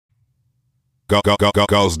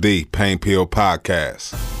Goes D, Pain Pill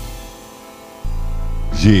Podcast.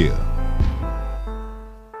 Yeah.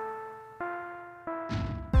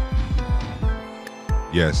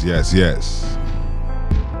 Yes.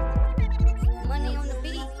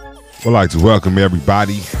 I'd like to welcome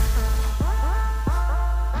everybody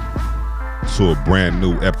to a brand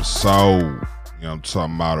new episode. You know what I'm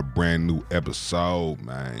talking about, a brand new episode,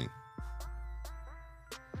 man.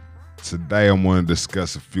 Today I want to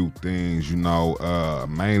discuss a few things,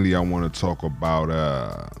 mainly I want to talk about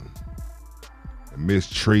the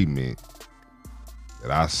mistreatment that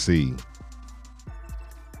I see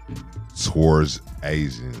towards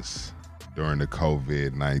Asians during the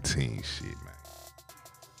COVID-19 shit, man.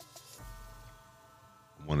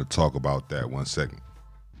 I want to talk about that 1 second.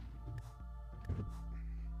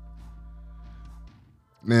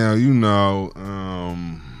 Now,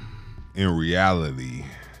 in reality,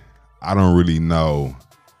 I don't really know,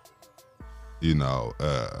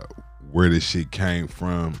 where this shit came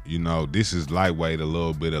from. This is lightweight, a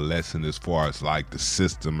little bit of lesson as far as like the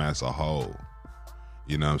system as a whole.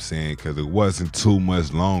 You know what I'm saying? Because it wasn't too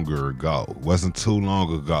much longer ago. It wasn't too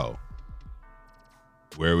long ago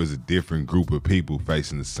where it was a different group of people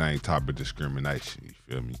facing the same type of discrimination. You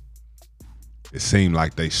feel me? It seemed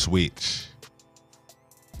like they switched.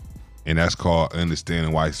 And that's called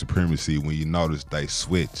understanding white supremacy, when you notice they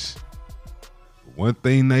switch. One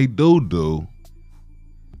thing they do,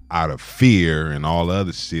 out of fear and all the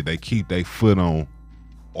other shit, they keep their foot on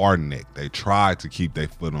our neck. They try to keep their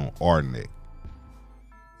foot on our neck.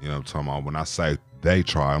 You know what I'm talking about? When I say they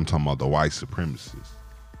try, I'm talking about the white supremacists.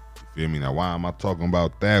 You feel me? Now, why am I talking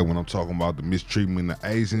about that when I'm talking about the mistreatment of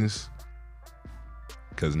Asians?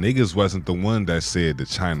 Because niggas wasn't the one that said the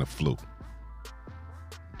China flu,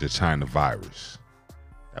 the China virus.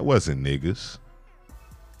 That wasn't niggas.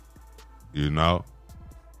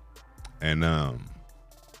 And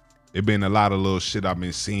it been a lot of little shit I've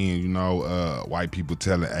been seeing, white people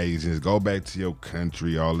telling Asians, go back to your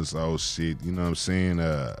country, all this old shit, you know what I'm saying?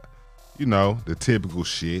 The typical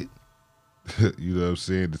shit. You know what I'm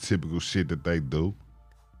saying? The typical shit that they do.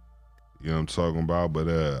 You know what I'm talking about? But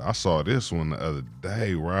I saw this one the other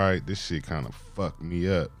day, right? This shit kind of fucked me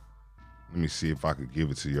up. Let me see if I could give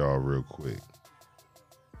it to y'all real quick.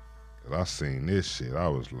 Cause I seen this shit, I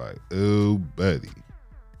was like, oh, buddy,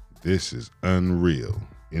 this is unreal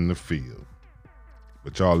in the field.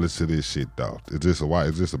 But y'all listen to this shit though. Is this a white?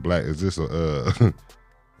 Is this a black? Is this a?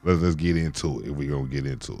 Let's get into it. If we gonna get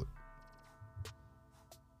into it.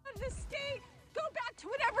 This state, go back to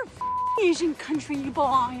whatever Asian country you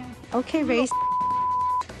belong in. Okay, race.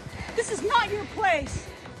 This is not your place.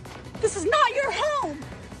 This is not your home.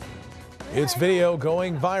 It's video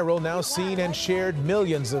going viral, now seen and shared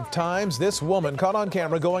millions of times. This woman caught on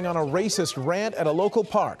camera going on a racist rant at a local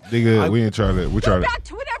park. Nigga, we ain't trying to. We Go trying to. back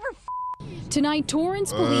to whatever Tonight,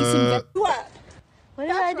 Torrance police you up. What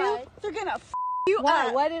did I do? Right. They're gonna you Why?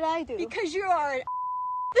 up. What did I do? Because you are an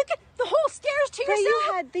Look at the whole stairs to But yourself. you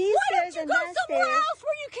had these Why stairs don't and you go that somewhere stairs. else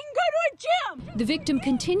where you can go to a gym? The victim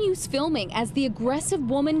continues filming as the aggressive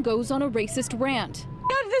woman goes on a racist rant.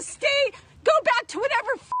 Go to the state. Go back to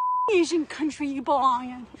whatever Asian country you belong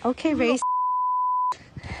in. Okay, race.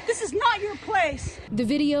 This is not your place. The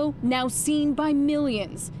video now seen by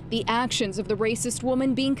millions. The actions of the racist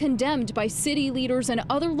woman being condemned by city leaders and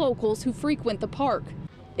other locals who frequent the park.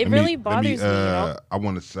 It really bothers me, I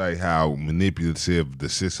want to say how manipulative the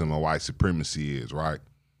system of white supremacy is, right?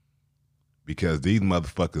 Because these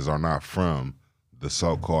motherfuckers are not from the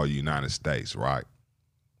so-called United States, right?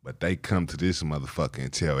 But they come to this motherfucker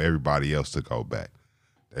and tell everybody else to go back.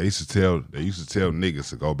 They used to tell niggas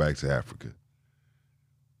to go back to Africa.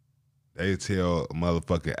 They tell a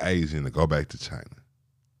motherfucking Asian to go back to China.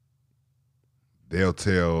 They'll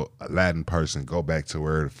tell a Latin person, go back to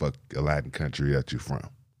where the fuck a Latin country that you from.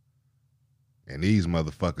 And these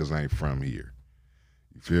motherfuckers ain't from here.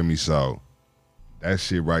 You feel me? So that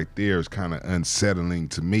shit right there is kind of unsettling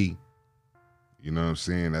to me. You know what I'm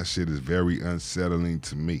saying? That shit is very unsettling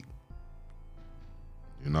to me.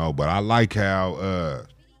 But I like how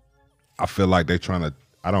I feel like they trying to,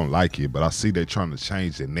 I don't like it, but I see they trying to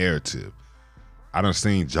change the narrative. I done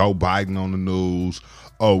seen Joe Biden on the news.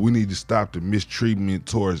 Oh, we need to stop the mistreatment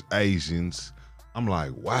towards Asians. I'm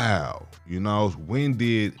like, wow. When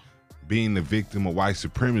did being the victim of white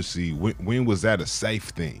supremacy, when was that a safe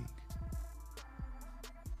thing?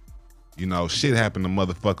 Shit happen to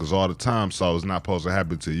motherfuckers all the time, so it's not supposed to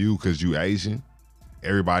happen to you because you Asian.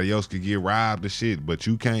 Everybody else could get robbed and shit, but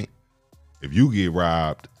you can't. If you get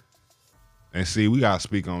robbed, and see, we gotta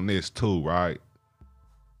speak on this too, right?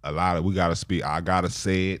 We gotta speak, I gotta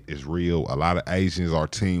say it's real. A lot of Asians are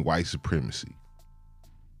team white supremacy.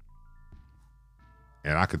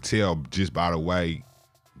 And I could tell just by the way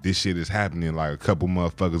this shit is happening, like a couple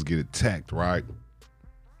motherfuckers get attacked, right?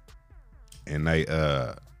 And they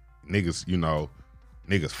niggas, you know,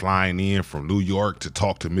 niggas flying in from New York to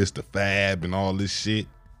talk to Mr. Fab and all this shit.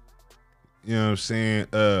 You know what I'm saying?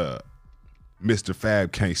 Mr.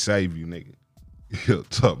 Fab can't save you, nigga. You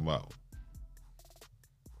talking about?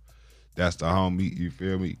 That's the homie, you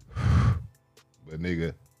feel me? But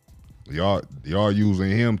nigga, y'all using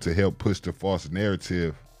him to help push the false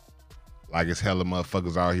narrative. Like it's hella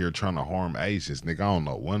motherfuckers out here trying to harm Asians. Nigga, I don't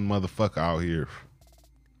know one motherfucker out here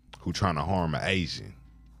who trying to harm an Asian.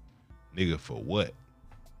 Nigga, for what?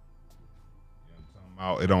 You know what I'm talking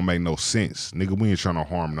about? It don't make no sense. Nigga, we ain't trying to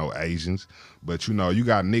harm no Asians. But you know, you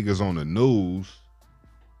got niggas on the news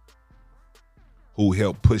who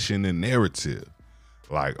help pushing the narrative.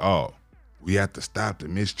 Like, oh, we have to stop the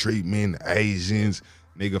mistreatment of Asians.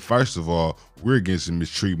 Nigga, first of all, we're against the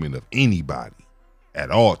mistreatment of anybody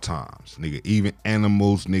at all times. Nigga, even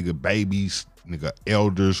animals, nigga, babies, nigga,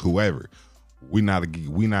 elders, whoever. We not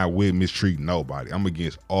with mistreating nobody. I'm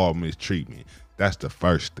against all mistreatment. That's the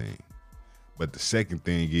first thing. But the second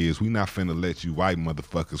thing is we not finna let you white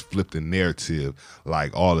motherfuckers flip the narrative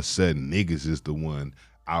like all of a sudden niggas is the one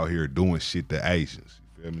out here doing shit to Asians.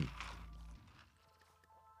 You feel me?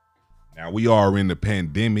 Now we are in the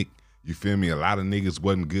pandemic. You feel me? A lot of niggas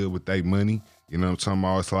wasn't good with their money. You know what I'm talking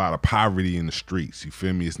about? It's a lot of poverty in the streets. You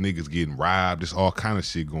feel me? It's niggas getting robbed. There's all kind of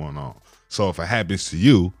shit going on. So if it happens to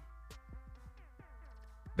you,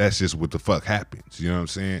 that's just what the fuck happens. You know what I'm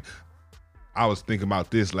saying? I was thinking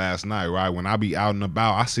about this last night, right? When I be out and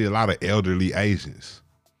about, I see a lot of elderly Asians.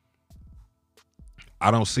 I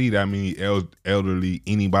don't see that many elderly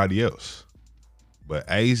anybody else. But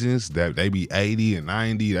Asians, that they be 80 and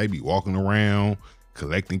 90, they be walking around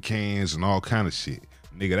collecting cans and all kind of shit.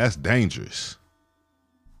 Nigga, that's dangerous.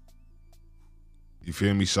 You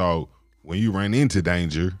feel me? So when you run into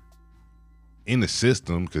danger in the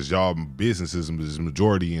system, because y'all businesses is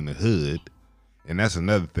majority in the hood, and that's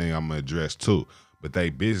another thing I'm gonna address too, but they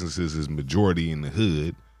businesses is majority in the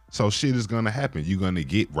hood, so shit is gonna happen. You're gonna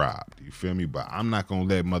get robbed. You feel me? But I'm not gonna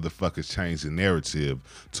let motherfuckers change the narrative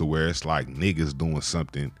to where it's like niggas doing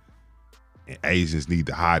something and Asians need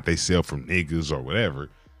to hide themselves from niggas or whatever,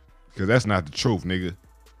 because that's not the truth, nigga.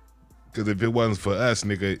 Because if it wasn't for us,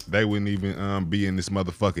 nigga, they wouldn't even be in this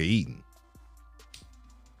motherfucker eating.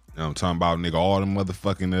 You know what I'm talking about, nigga? All the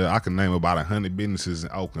motherfucking, I can name about 100 businesses in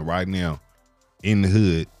Oakland right now in the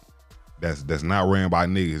hood that's not ran by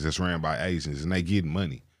niggas, that's ran by Asians, and they getting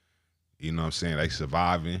money. You know what I'm saying? They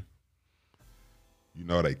surviving. You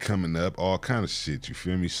know, they coming up, all kind of shit, you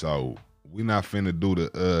feel me? So we not finna do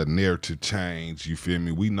the narrative change, you feel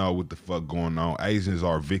me? We know what the fuck going on. Asians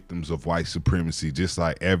are victims of white supremacy, just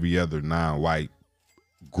like every other non-white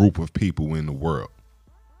group of people in the world.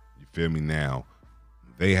 You feel me? Now,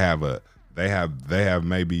 they have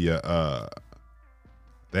maybe a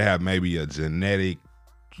genetic,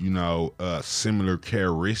 you know, similar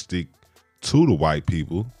characteristic to the white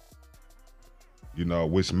people, you know,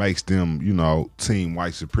 which makes them, you know, team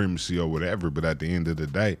white supremacy or whatever. But at the end of the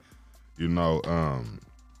day, you know,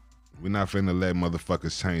 we're not finna let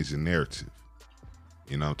motherfuckers change the narrative.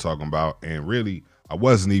 You know what I'm talking about? And really, I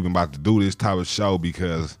wasn't even about to do this type of show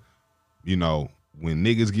because, you know, when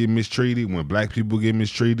niggas get mistreated, when black people get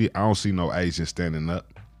mistreated, I don't see no Asians standing up.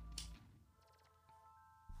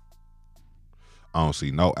 I don't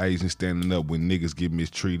see no Asians standing up when niggas get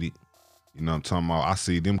mistreated. You know what I'm talking about? I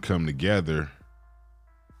see them come together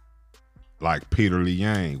like Peter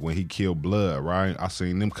Liang when he killed Blood, right? I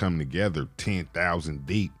seen them come together 10,000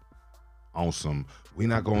 deep on some, we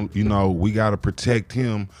not gonna, you know, we gotta protect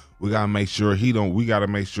him. We gotta make sure we gotta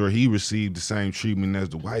make sure he received the same treatment as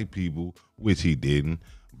the white people, which he didn't,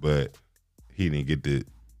 but he didn't get the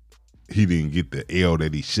L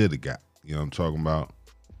that he should have got. You know what I'm talking about?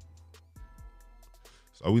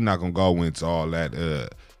 So we not gonna go into all that,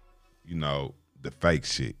 you know, the fake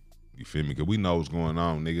shit. You feel me? Because we know what's going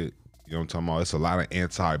on, nigga. You know what I'm talking about? It's a lot of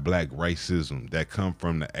anti-black racism that come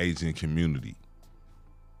from the Asian community.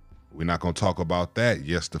 We're not gonna talk about that.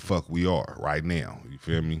 Yes, the fuck we are right now. You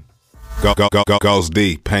feel me? Goes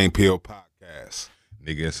deep. Pain Pill Podcast.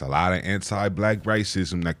 Nigga, it's a lot of anti-black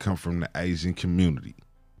racism that come from the Asian community.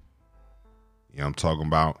 You know what I'm talking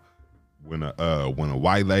about? When a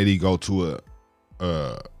white lady go to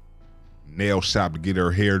a nail shop to get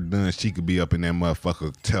her hair done, she could be up in that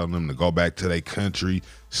motherfucker telling them to go back to their country,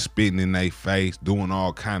 spitting in their face, doing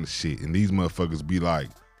all kind of shit. And these motherfuckers be like,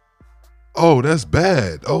 oh, that's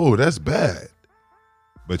bad. Oh, that's bad.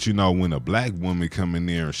 But you know, when a black woman come in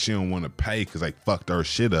there and she don't want to pay because they fucked her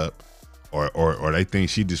shit up, or they think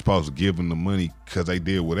she just supposed to give them the money because they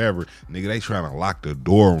did whatever. Nigga, they trying to lock the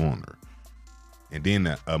door on her. And then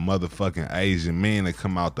a motherfucking Asian man that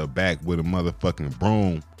come out the back with a motherfucking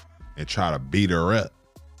broom and try to beat her up.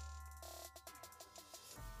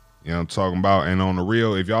 You know what I'm talking about? And on the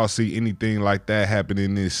real, if y'all see anything like that happen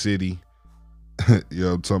in this city, you know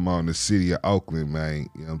what I'm talking about, in the city of Oakland, man,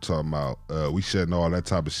 you know what I'm talking about, we shutting all that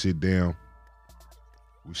type of shit down.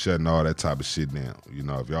 We shutting all that type of shit down. You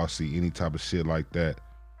know, if y'all see any type of shit like that,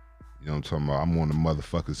 you know what I'm talking about, I'm one of the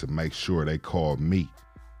motherfuckers to make sure they call me.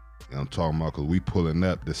 You know what I'm talking about? Because we pulling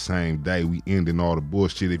up the same day. We ending all the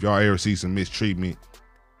bullshit. If y'all ever see some mistreatment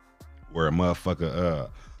where a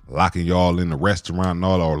motherfucker locking y'all in the restaurant and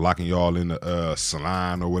all, or locking y'all in the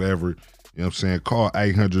salon or whatever, you know what I'm saying, call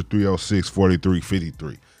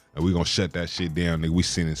 800-306-4353. And we gonna shut that shit down, nigga. We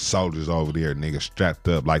sending soldiers over there, nigga, strapped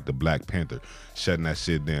up like the Black Panther, shutting that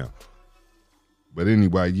shit down. But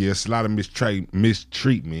anyway, yeah, it's a lot of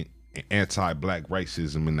mistreatment and anti-black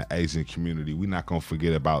racism in the Asian community. We not gonna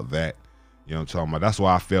forget about that. You know what I'm talking about? That's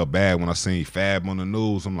why I felt bad when I seen Fab on the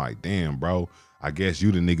news. I'm like, damn, bro, I guess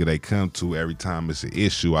you the nigga they come to every time it's an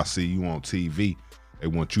issue. I see you on TV. They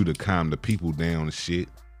want you to calm the people down and shit.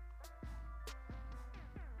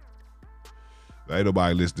 Ain't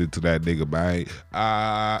nobody listening to that nigga, man.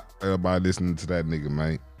 Everybody listening to that nigga,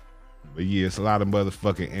 man. But yeah, it's a lot of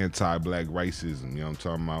motherfucking anti-black racism. You know what I'm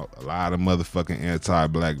talking about? A lot of motherfucking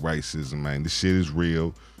anti-black racism, man. This shit is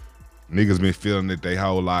real. Niggas been feeling it their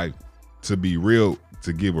whole life. To be real,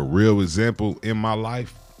 to give a real example in my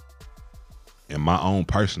life, in my own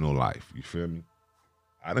personal life, you feel me?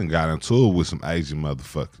 I done got into it with some Asian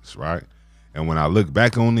motherfuckers, right? And when I look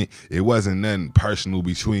back on it, it wasn't nothing personal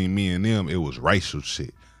between me and them. It was racial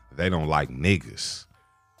shit. They don't like niggas.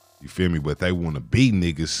 You feel me? But they want to be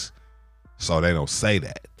niggas, so they don't say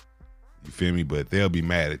that. You feel me? But they'll be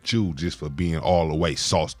mad at you just for being all the way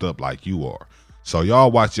sauced up like you are. So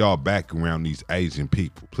y'all watch y'all back around these Asian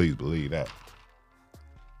people. Please believe that.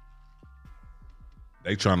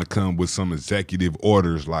 They trying to come with some executive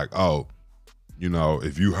orders like, oh, you know,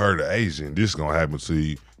 if you hurt an Asian, this is going to happen to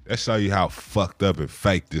you. That show you how fucked up and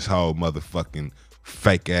fake this whole motherfucking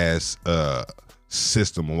fake ass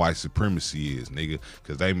system of white supremacy is, nigga.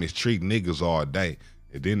 Because they mistreat niggas all day,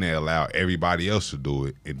 and then they allow everybody else to do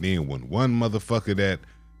it. And then when one motherfucker that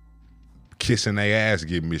kissing their ass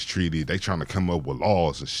get mistreated, they trying to come up with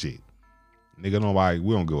laws and shit. Nigga, nobody,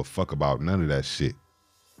 we don't give a fuck about none of that shit.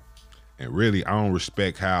 And really, I don't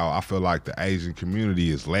respect how I feel like the Asian community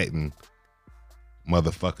is letting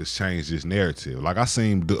motherfuckers change this narrative. Like I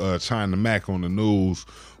seen China Mac on the news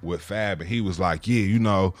with Fab, and he was like, yeah, you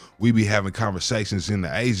know, we be having conversations in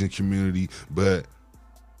the Asian community, but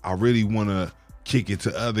I really want to kick it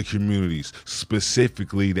to other communities,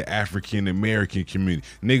 specifically the African American community.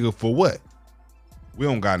 Nigga, for what? We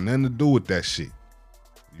don't got nothing to do with that shit.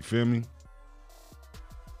 You feel me?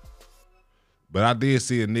 But I did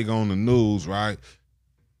see a nigga on the news, right?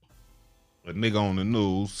 A nigga on the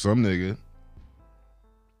news, some nigga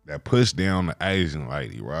that pushed down the Asian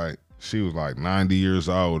lady, right? She was like 90 years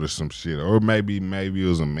old or some shit. Or maybe it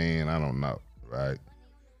was a man, I don't know, right?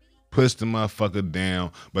 Pushed the motherfucker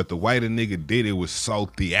down. But the way the nigga did it was so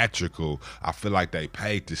theatrical, I feel like they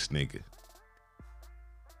paid this nigga.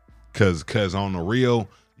 Cause on the real,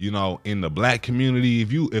 you know, in the black community,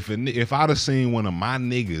 if I'd have seen one of my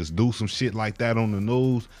niggas do some shit like that on the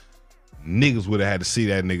news, niggas would have had to see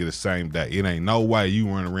that nigga the same day. It ain't no way you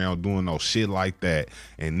run around doing no shit like that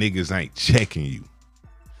and niggas ain't checking you.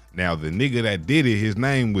 Now, the nigga that did it, his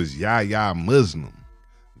name was Yahya Muslim.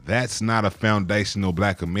 That's not a foundational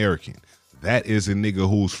black American. That is a nigga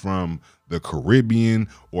who's from the Caribbean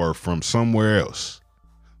or from somewhere else.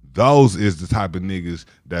 Those is the type of niggas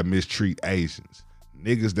that mistreat Asians.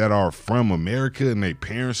 Niggas that are from America and their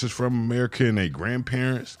parents is from America and their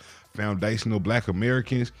grandparents, foundational black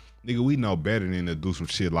Americans, nigga, we know better than to do some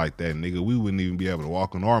shit like that, nigga. We wouldn't even be able to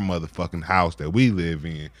walk in our motherfucking house that we live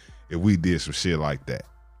in if we did some shit like that.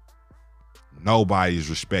 Nobody is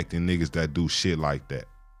respecting niggas that do shit like that.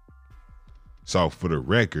 So for the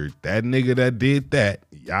record, that nigga that did that,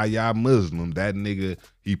 Yahya Muslim, that nigga,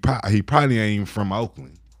 he probably ain't even from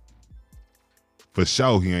Oakland. For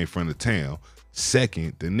sure, he ain't from the town.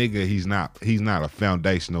 Second, the nigga, he's not a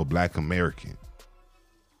foundational black American.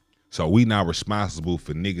 So we not responsible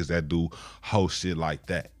for niggas that do whole shit like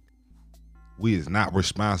that. We is not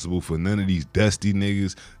responsible for none of these dusty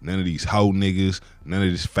niggas, none of these hoe niggas, none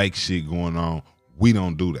of this fake shit going on. We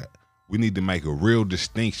don't do that. We need to make a real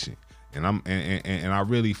distinction. And I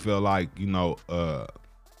really feel like, you know,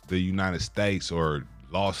 the United States or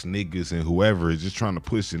lost niggas and whoever is just trying to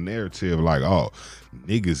push the narrative like, oh,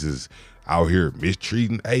 niggas is out here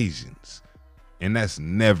mistreating Asians. And that's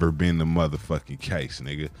never been the motherfucking case,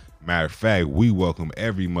 nigga. Matter of fact, we welcome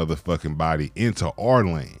every motherfucking body into our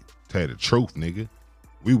land. Tell you the truth, nigga.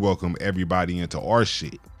 We welcome everybody into our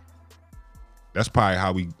shit. That's probably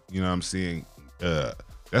how we, you know what I'm saying?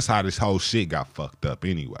 That's how this whole shit got fucked up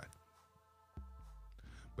anyway.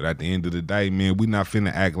 But at the end of the day, man, we not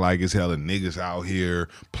finna act like it's hella niggas out here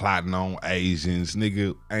plotting on Asians.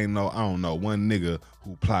 Nigga, I don't know one nigga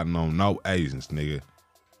who plotting on no Asians, nigga.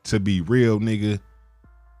 To be real, nigga,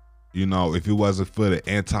 you know, if it wasn't for the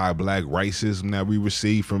anti-black racism that we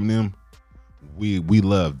received from them, we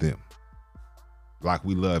love them. Like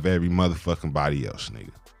we love every motherfucking body else, nigga.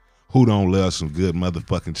 Who don't love some good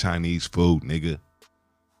motherfucking Chinese food, nigga? You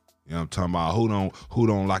know what I'm talking about? Who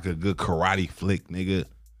don't like a good karate flick, nigga?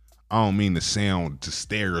 I don't mean to sound to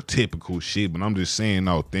stereotypical shit, but I'm just saying,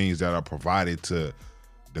 no, things that are provided to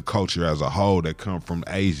the culture as a whole that come from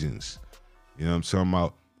Asians. You know what I'm talking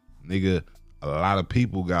about? Nigga, a lot of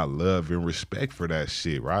people got love and respect for that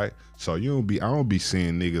shit, right? So I don't be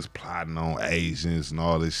seeing niggas plotting on Asians and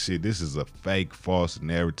all this shit. This is a fake, false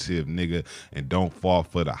narrative, nigga, and don't fall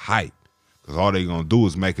for the hype. Cause all they gonna do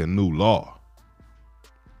is make a new law.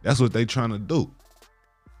 That's what they trying to do.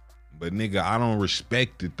 But nigga, I don't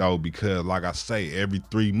respect it though, because like I say, every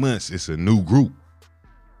 3 months it's a new group.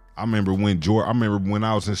 I remember when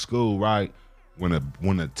I was in school, right? When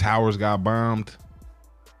the towers got bombed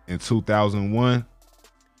in 2001,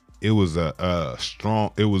 it was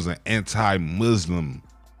an anti-Muslim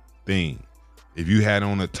thing. If you had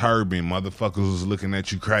on a turban, motherfuckers was looking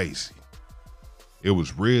at you crazy. It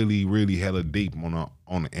was really, really hella deep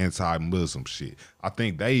on the anti-Muslim shit. I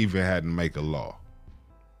think they even had to make a law.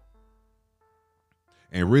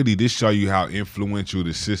 And really, this show you how influential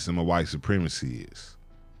the system of white supremacy is.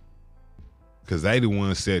 Cause they the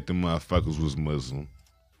ones said the motherfuckers was Muslim.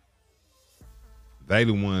 They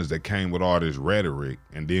the ones that came with all this rhetoric,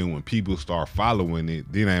 and then when people start following it,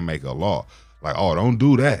 then they make a law. Like, oh, don't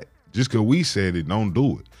do that. Just cause we said it, don't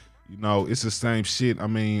do it. You know, it's the same shit. I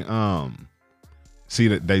mean, see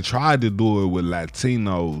that they tried to do it with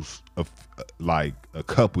Latinos like a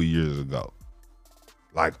couple years ago.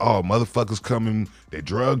 Like, oh, motherfuckers coming, they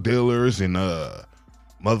drug dealers and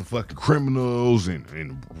motherfucking criminals and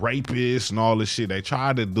rapists and all this shit. They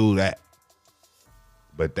tried to do that.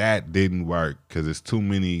 But that didn't work because it's too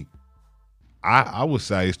many, I would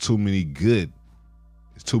say it's too many good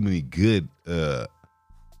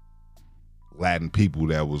Latin people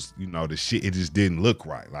that was, you know, the shit, it just didn't look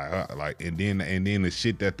right. And then the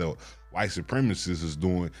shit that the white supremacists is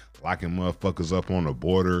doing, locking motherfuckers up on the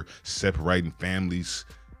border, separating families.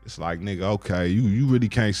 It's like, nigga, okay, you really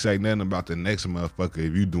can't say nothing about the next motherfucker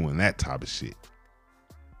if you doing that type of shit.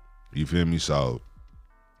 You feel me? So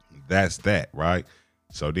that's that, right?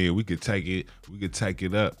 So then we could take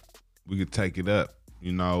it up.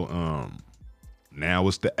 You know, now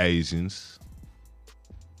it's the Asians.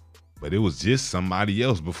 But it was just somebody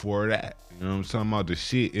else before that. You know what I'm talking about? The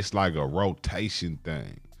shit, it's like a rotation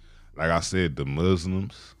thing. Like I said, the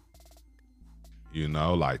Muslims, you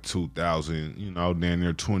know, like 2000, you know, damn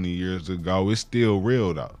near 20 years ago. It's still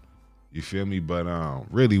real though. You feel me? But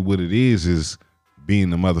really what it is being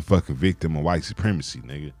the motherfucking victim of white supremacy,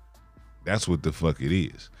 nigga. That's what the fuck it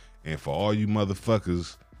is. And for all you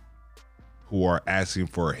motherfuckers who are asking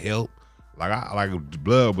for help, like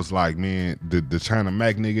Blood was like, man, the China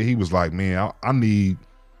Mac nigga, he was like, man,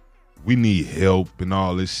 we need help and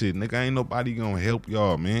all this shit. Nigga, ain't nobody gonna help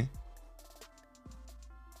y'all, man.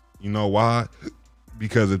 You know why?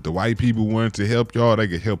 Because if the white people wanted to help y'all, they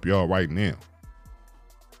could help y'all right now.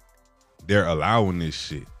 They're allowing this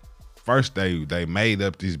shit. First, they made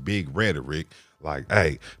up this big rhetoric like,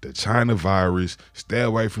 hey, the China virus, stay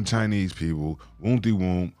away from Chinese people,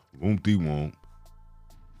 woom-de-woom, woom-de-woom.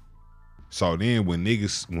 So then when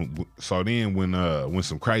when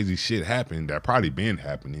some crazy shit happened, that probably been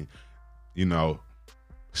happening, you know,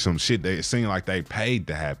 some shit it seemed like they paid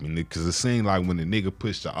to happen, because it seemed like when the nigga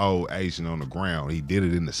pushed the old Asian on the ground, he did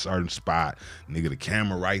it in a certain spot, nigga, the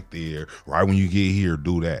camera right there, right when you get here,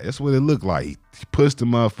 do that. That's what it looked like. He pushed the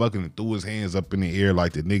motherfucker and threw his hands up in the air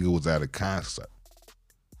like the nigga was at a concert.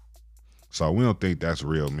 So we don't think that's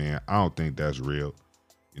real, man. I don't think that's real.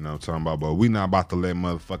 You know what I'm talking about? But we not about to let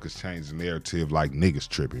motherfuckers change the narrative like niggas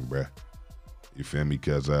tripping, bruh. You feel me?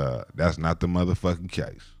 Because that's not the motherfucking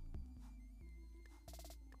case.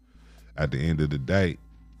 At the end of the day,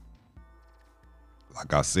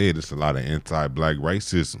 like I said, it's a lot of anti-black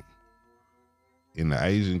racism in the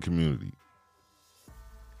Asian community.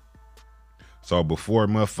 So before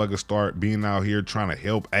motherfuckers start being out here trying to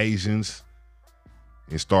help Asians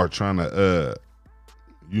and start trying to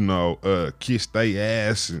kiss they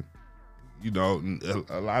ass, and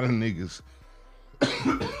a lot of niggas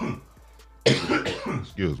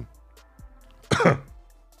excuse me.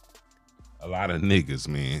 A lot of niggas,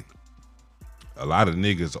 man. A lot of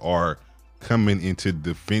niggas are coming to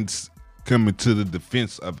the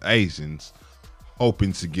defense of Asians,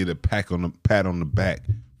 hoping to get a pat on the back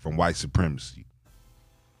from white supremacy.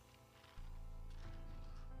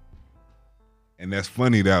 And that's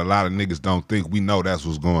funny that a lot of niggas don't think we know that's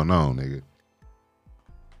what's going on, nigga.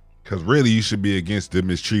 Because really, you should be against the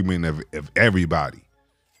mistreatment of everybody.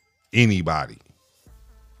 Anybody.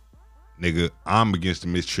 Nigga, I'm against the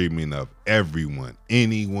mistreatment of everyone.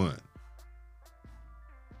 Anyone.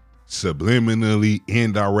 Subliminally,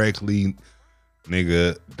 indirectly,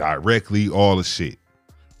 nigga, directly, all the shit.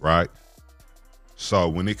 Right? So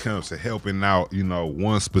when it comes to helping out,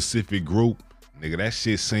 one specific group, nigga, that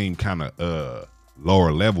shit seem kind of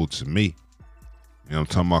lower level to me. You know what I'm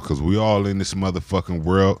talking about? Because we all in this motherfucking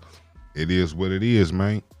world. It is what it is,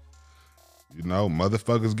 man.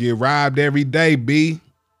 Motherfuckers get robbed every day, B.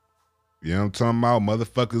 You know what I'm talking about?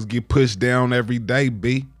 Motherfuckers get pushed down every day,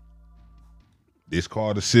 B. It's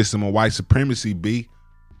called the system of white supremacy, B.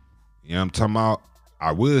 You know what I'm talking about?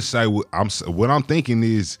 I would say what I'm thinking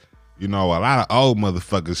is, a lot of old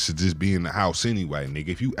motherfuckers should just be in the house anyway, nigga.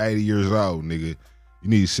 If you 80 years old, nigga, you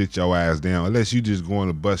need to sit your ass down. Unless you just going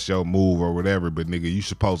to bust your move or whatever, but nigga, you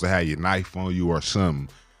supposed to have your knife on you or something.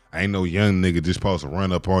 Ain't no young nigga just supposed to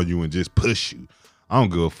run up on you and just push you. I don't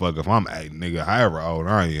give a fuck if I'm 8, nigga. However old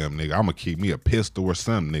I am, nigga, I'm gonna keep me a pistol or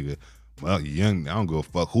something, nigga. Well, you young, I don't give a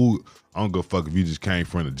fuck who. I don't give a fuck if you just came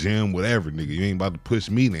from the gym, whatever, nigga. You ain't about to push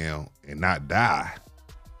me down and not die.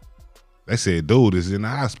 They said, dude is in the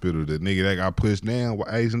hospital. The nigga that got pushed down,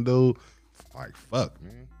 what Asian dude? Like, fuck,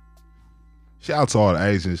 man. Shout out to all the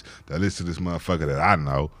Asians that listen to this motherfucker that I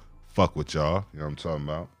know. Fuck with y'all. You know what I'm talking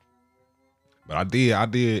about? But I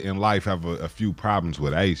did in life have a few problems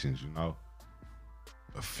with Asians,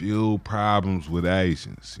 A few problems with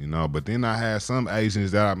Asians, But then I had some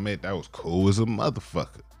Asians that I met that was cool as a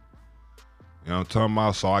motherfucker. You know what I'm talking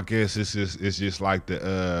about? So I guess it's just like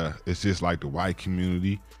the white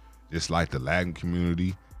community, just like the Latin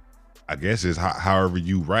community. I guess it's however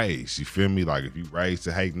you raise. You feel me? Like if you raised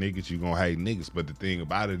to hate niggas, you gonna hate niggas. But the thing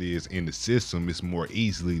about it is, in the system, it's more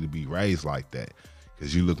easily to be raised like that.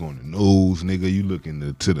 Cause you look on the news, nigga. You look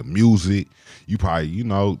to the music. You probably,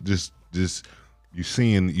 just you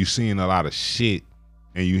seeing a lot of shit,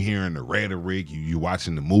 and you hearing the rhetoric. You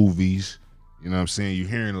watching the movies. You know what I'm saying? You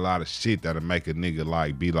hearing a lot of shit that'll make a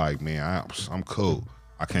nigga be like, man, I'm cool.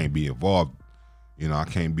 I can't be involved. I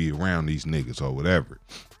can't be around these niggas or whatever.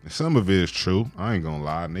 And some of it is true. I ain't gonna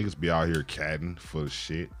lie. Niggas be out here catting for the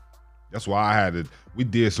shit. That's why we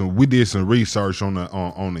did some research on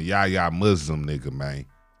the Yahya Muslim nigga, man.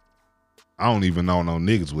 I don't even know no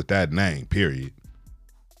niggas with that name, period.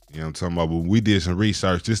 You know what I'm talking about? But we did some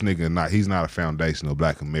research. This nigga he's not a foundational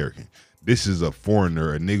black American. This is a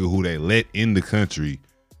foreigner, a nigga who they let in the country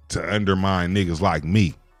to undermine niggas like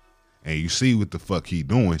me. And you see what the fuck he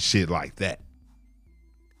doing, shit like that.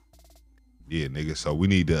 Yeah, nigga, so we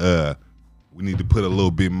need to put a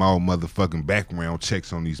little bit more motherfucking background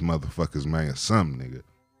checks on these motherfuckers, man, or something, nigga.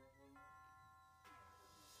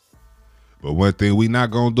 But one thing we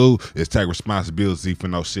not gonna do is take responsibility for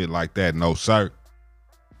no shit like that. No, sir.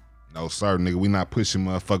 No, sir, nigga. We not pushing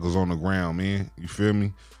motherfuckers on the ground, man. You feel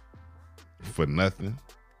me? For nothing.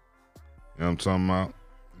 You know what I'm talking about?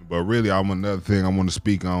 But really, another thing I want to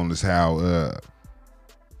speak on is how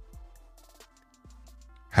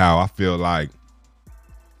I feel like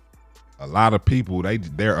a lot of people,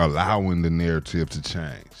 they're allowing the narrative to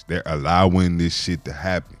change. They're allowing this shit to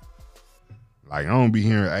happen. Like, I don't be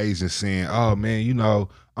hearing Asians saying, oh, man, I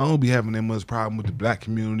don't be having that much problem with the black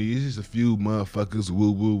community. It's just a few motherfuckers,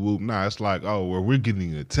 woo, woo, woo. Nah, it's like, oh, well, we're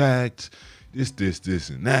getting attacked, this,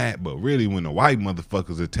 and that. But really, when the white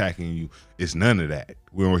motherfuckers attacking you, it's none of that.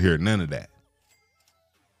 We don't hear none of that.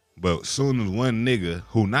 But as soon as one nigga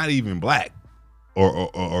who not even black,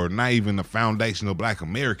 or not even a foundational black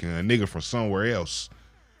American, a nigga from somewhere else,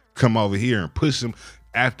 come over here and push him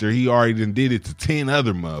after he already done did it to 10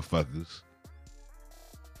 other motherfuckers.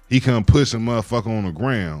 He come push a motherfucker on the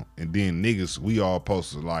ground, and then niggas, we all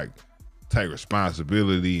supposed to take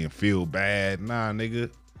responsibility and feel bad. Nah,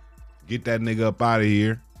 nigga, get that nigga up out of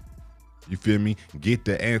here. You feel me? Get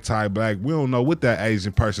the anti-black. We don't know what that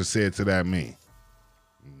Asian person said to that man.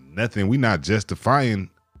 Nothing. We not justifying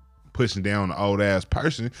pushing down the old ass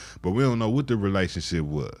person, but we don't know what the relationship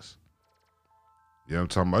was. You know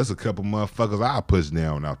what I'm talking about? There's a couple motherfuckers I'll push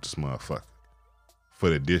down out this motherfucker for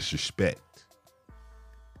the disrespect.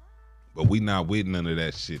 But we not with none of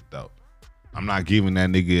that shit, though. I'm not giving that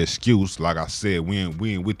nigga an excuse. Like I said, we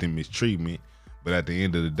ain't with the mistreatment. But at the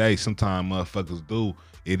end of the day, sometimes motherfuckers do.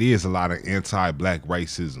 It is a lot of anti-black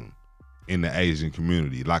racism in the Asian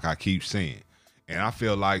community, like I keep saying. And I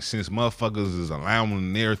feel like since motherfuckers is allowing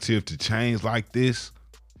the narrative to change like this,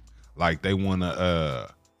 like they want to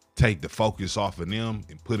take the focus off of them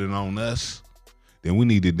and put it on us, then we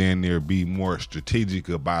need to damn near be more strategic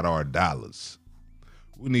about our dollars.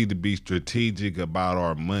 We need to be strategic about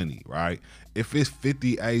our money, right? If it's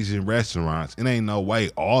 50 Asian restaurants, it ain't no way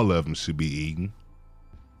all of them should be eating.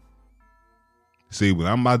 See, what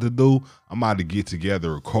I'm about to do, I'm about to get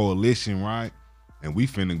together a coalition, right? And we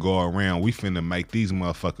finna go around, we finna make these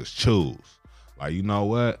motherfuckers choose. Like, you know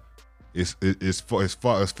what? It's 4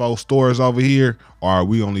 stores over here, or are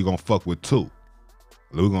we only gonna fuck with 2?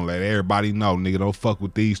 We're gonna let everybody know, nigga, don't fuck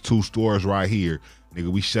with these 2 stores right here. Nigga,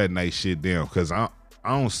 we shutting that shit down. Cause I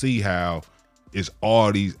don't see how it's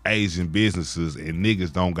all these Asian businesses and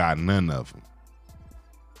niggas don't got none of them.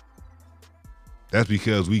 That's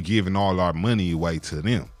because we giving all our money away to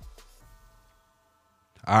them.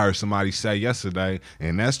 I heard somebody say yesterday,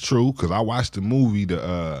 and that's true, because I watched the movie,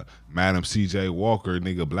 the Madam C.J. Walker,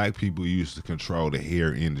 nigga, black people used to control the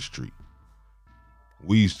hair industry.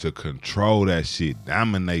 We used to control that shit,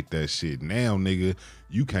 dominate that shit. Now, nigga,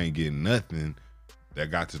 you can't get nothing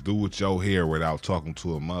that got to do with your hair without talking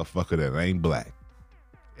to a motherfucker that ain't black.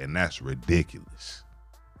 And that's ridiculous.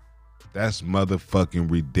 That's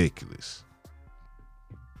motherfucking ridiculous.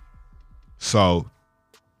 So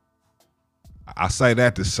I say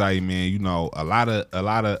that to say, man, you know, a lot of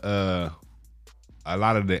the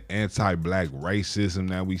anti-black racism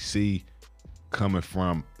that we see coming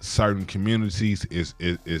from certain communities is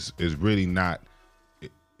really not,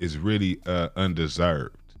 is really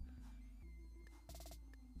undeserved.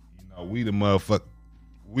 You know, we the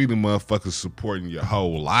motherfuckers supporting your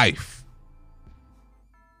whole life.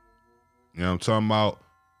 You know what I'm talking about?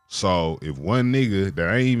 So if one nigga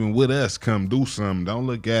that ain't even with us come do something, don't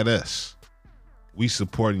look at us. We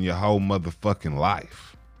supporting your whole motherfucking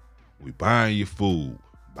life. We buying your food,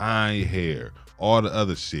 buying your hair, all the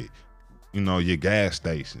other shit. You know, your gas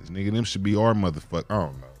stations. Nigga, them should be our motherfucker. I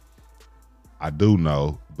don't know. I do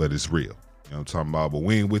know, but it's real. You know what I'm talking about? But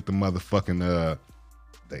we ain't with the motherfucking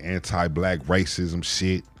the anti-black racism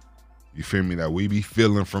shit. You feel me? That we be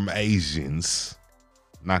feeling from Asians.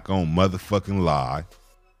 Not gonna motherfucking lie.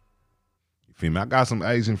 You feel me? I got some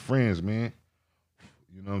Asian friends, man.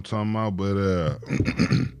 You know what I'm talking about? But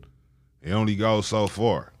it only goes so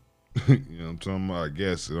far. You know what I'm talking about? I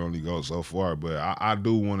guess it only goes so far. But I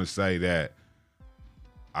do want to say that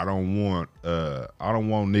I don't want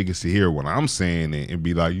niggas to hear what I'm saying and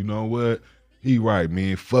be like, you know what? He right,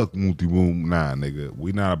 man. Fuck Mooty Boom. Nah, nigga.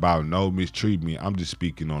 We not about no mistreatment. I'm just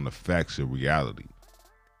speaking on the facts of reality.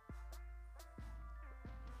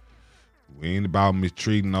 We ain't about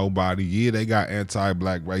mistreating nobody. Yeah, they got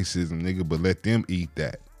anti-black racism, nigga, but let them eat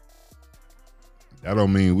that. That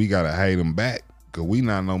don't mean we gotta hate them back, cause we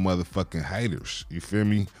not no motherfucking haters. You feel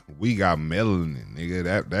me? We got melanin,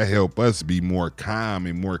 nigga. That help us be more calm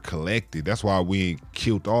and more collected. That's why we ain't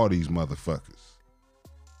killed all these motherfuckers.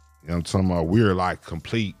 You know what I'm talking about? We're like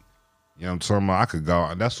complete. You know what I'm talking about? I could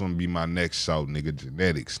go. That's gonna be my next show, nigga.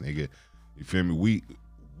 Genetics, nigga. You feel me?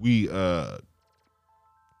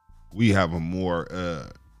 We have a more,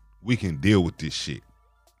 we can deal with this shit.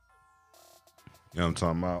 You know what I'm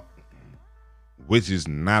talking about? Which is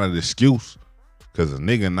not an excuse, because a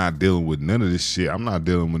nigga not dealing with none of this shit. I'm not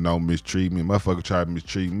dealing with no mistreatment. Motherfucker try to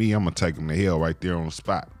mistreat me, I'm going to take him to hell right there on the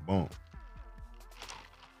spot. Boom.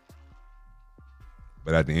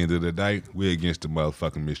 But at the end of the day, we're against the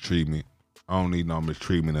motherfucking mistreatment. I don't need no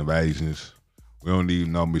mistreatment of Asians. We don't need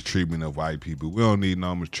no mistreatment of white people. We don't need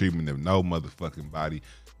no mistreatment of no motherfucking body.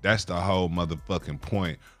 That's the whole motherfucking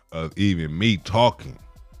point of even me talking.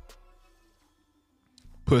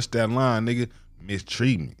 Push that line, nigga.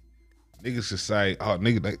 Mistreatment. Niggas should say, oh,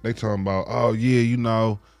 nigga, they talking about, oh, yeah, you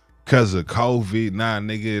know, because of COVID. Nah,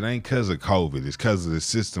 nigga, it ain't because of COVID. It's because of the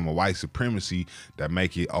system of white supremacy that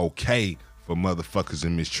make it okay for motherfuckers to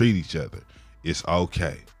mistreat each other. It's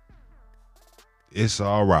okay. It's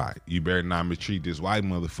all right. You better not mistreat this white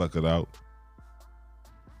motherfucker, though.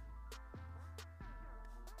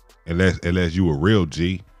 Unless you a real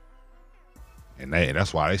G. And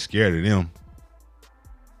that's why they scared of them.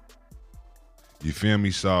 You feel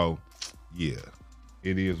me? So, yeah.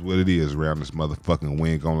 It is what it is around this motherfucking.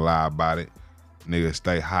 We ain't gonna lie about it. Nigga,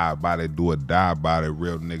 stay high about it. Do or die about it.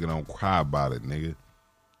 Real nigga don't cry about it, nigga.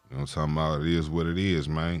 You know what I'm talking about? It is what it is,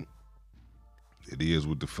 man. It is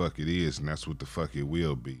what the fuck it is, and that's what the fuck it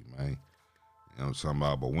will be, man. You know what I'm talking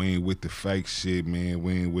about? But we ain't with the fake shit, man.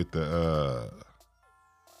 We ain't with the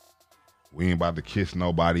we ain't about to kiss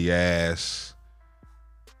nobody ass.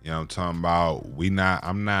 You know what I'm talking about?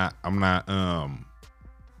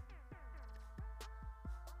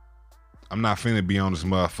 I'm not finna be on this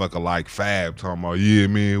motherfucker like Fab talking about, yeah,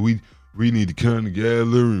 man, we need to come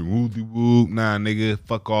together and whoop-de-whoop. Nah, nigga,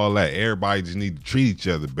 fuck all that. Everybody just need to treat each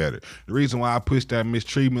other better. The reason why I push that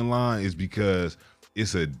mistreatment line is because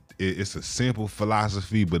it's a simple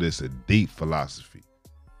philosophy, but it's a deep philosophy.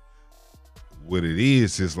 What it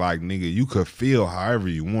is like, nigga, you could feel however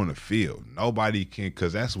you want to feel. Nobody can,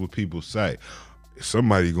 because that's what people say.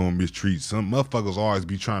 Somebody gonna mistreat some motherfuckers. Always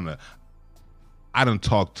be trying to. I done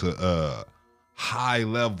talked to high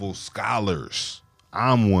level scholars.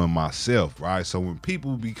 I'm one myself, right? So when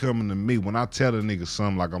people be coming to me, when I tell a nigga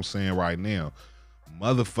something like I'm saying right now,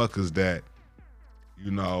 motherfuckers that,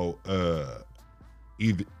 you know,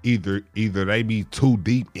 either they be too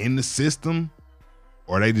deep in the system,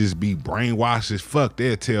 or they just be brainwashed as fuck.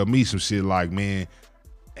 They'll tell me some shit like, man,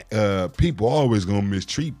 people always gonna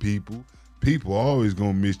mistreat people. People always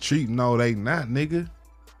gonna mistreat. No, they not, nigga.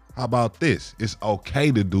 How about this? It's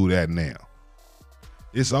okay to do that now.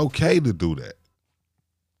 It's okay to do that.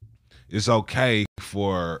 It's okay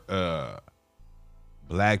for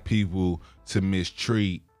black people to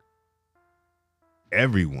mistreat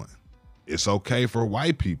everyone. It's okay for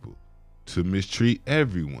white people to mistreat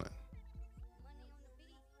everyone.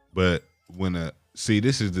 But see,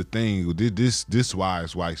 this is the thing. This why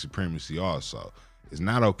it's white supremacy also. It's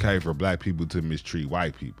not okay for black people to mistreat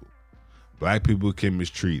white people. Black people can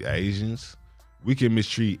mistreat Asians. We can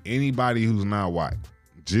mistreat anybody who's not white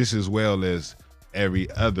just as well as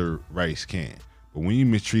every other race can. But when you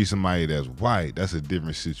mistreat somebody that's white, that's a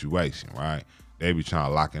different situation, right? They be trying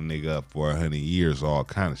to lock a nigga up for 100 years, all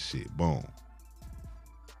kind of shit. Boom.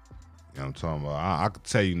 You know what I'm talking about? I could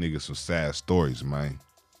tell you niggas some sad stories, man.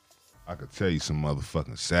 I could tell you some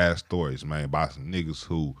motherfucking sad stories, man, about some niggas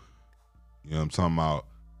who, you know what I'm talking about,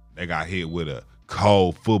 they got hit with a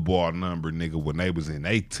cold football number, nigga, when they was in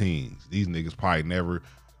their teens. These niggas probably never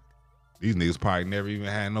even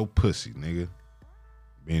had no pussy, nigga.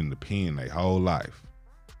 Been in the pen their whole life.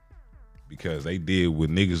 Because they did what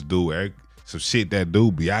niggas do, some shit that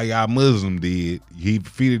dude B.I.I. Muslim did. He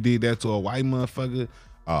did that to a white motherfucker.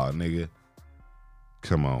 Oh, nigga.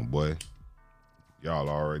 Come on, boy. Y'all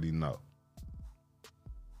already know.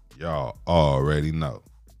 Y'all already know.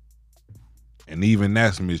 And even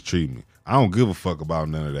that's mistreatment. I don't give a fuck about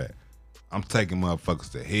none of that. I'm taking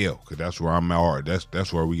motherfuckers to hell, because that's where I'm at.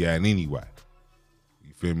 That's where we at anyway.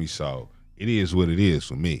 You feel me? So it is what it is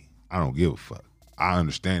for me. I don't give a fuck. I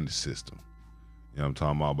understand the system. You know what I'm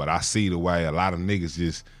talking about? But I see the way a lot of niggas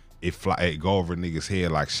just, it go over niggas'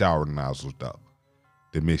 head like shower nozzles, though.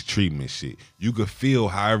 The mistreatment shit. You could feel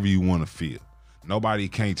however you want to feel. Nobody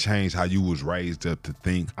can't change how you was raised up to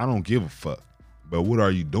think. I don't give a fuck. But what are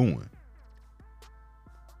you doing?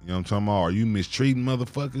 You know what I'm talking about? Are you mistreating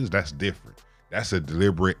motherfuckers? That's different. That's a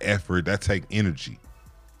deliberate effort. That take energy.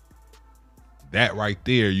 That right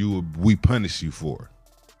there, we punish you for.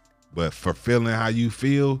 But for feeling how you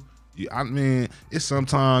feel, I mean, it's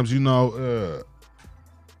sometimes, you know,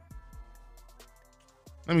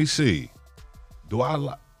 let me see.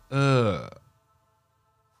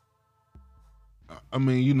 I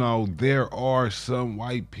mean, you know, there are some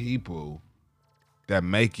white people that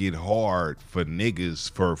make it hard for niggas,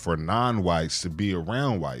 for non-whites to be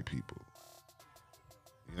around white people.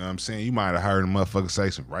 You know what I'm saying? You might have heard a motherfucker say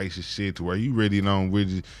some racist shit to where you really don't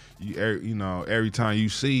you know, every time you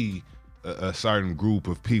see a certain group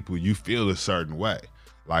of people, you feel a certain way.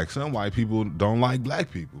 Like some white people don't like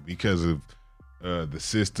black people because of the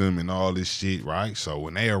system and all this shit, right? So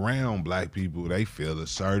when they around black people, they feel a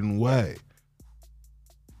certain way.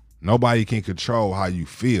 Nobody can control how you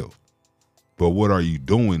feel. But what are you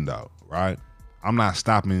doing though, right? I'm not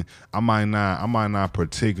stopping. I might not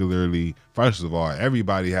particularly, first of all,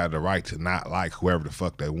 everybody had the right to not like whoever the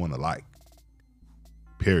fuck they want to like.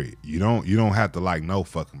 Period. You don't have to like no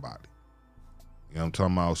fucking body. You know what I'm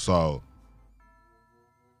talking about? So,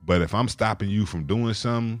 but if I'm stopping you from doing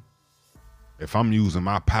something, if I'm using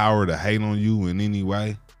my power to hate on you in any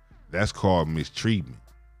way, that's called mistreatment.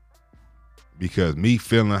 Because me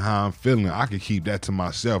feeling how I'm feeling, I can keep that to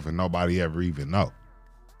myself and nobody ever even know.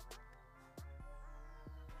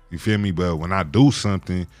 You feel me? But when I do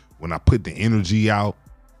something, when I put the energy out,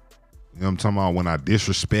 you know what I'm talking about? When I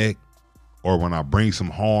disrespect or when I bring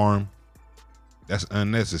some harm, that's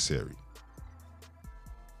unnecessary.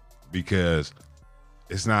 Because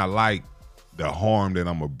It's not like the harm that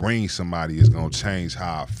I'm gonna bring somebody is gonna change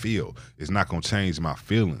how I feel. It's not gonna change my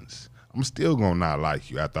feelings. I'm still gonna not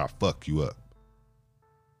like you after I fuck you up.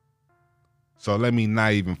 So let me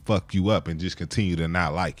not even fuck you up and just continue to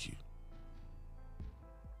not like you.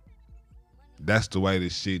 That's the way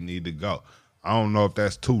this shit need to go. I don't know if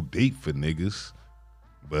that's too deep for niggas,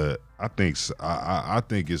 but I think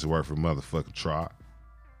it's worth a motherfucking try.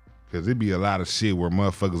 Cause it be a lot of shit where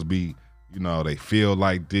motherfuckers be, you know, they feel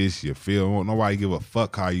like this, you feel, nobody give a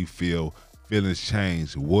fuck how you feel. Feelings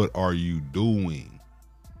change. What are you doing?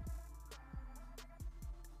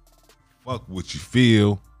 Fuck what you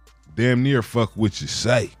feel. Damn near fuck what you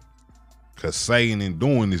say. Cause saying and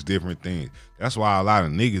doing is different things. That's why a lot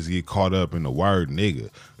of niggas get caught up in the word nigga.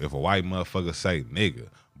 If a white motherfucker say nigga,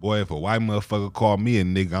 boy, if a white motherfucker call me a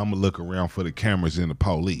nigga, I'ma look around for the cameras and the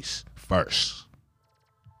police first.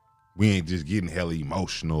 We ain't just getting hella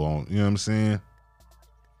emotional on, you know what I'm saying?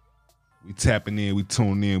 We tapping in, we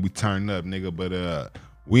tuning in, we turning up, nigga, but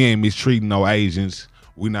we ain't mistreating no Asians.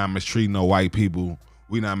 We not mistreating no white people.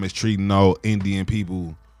 We not mistreating no Indian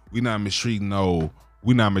people. We not mistreating no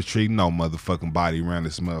motherfucking body around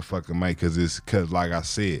this motherfucking mate, cause like I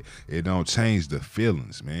said, it don't change the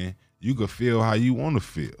feelings, man. You can feel how you wanna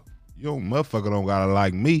feel. Motherfucker don't gotta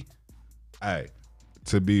like me. Hey,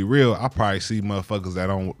 to be real, I probably see motherfuckers that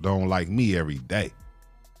don't like me every day.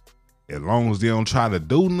 As long as they don't try to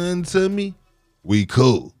do nothing to me, we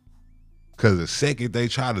cool. Cause the second they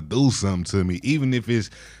try to do something to me, even if it's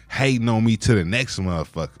hating on me to the next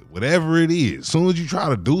motherfucker, whatever it is, as soon as you try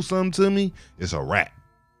to do something to me, it's a wrap.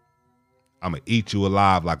 I'ma eat you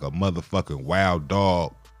alive like a motherfucking wild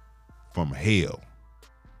dog from hell.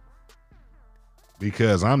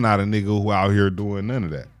 Because I'm not a nigga who out here doing none of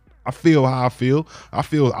that. I feel how I feel.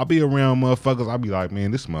 I be around motherfuckers. I be like,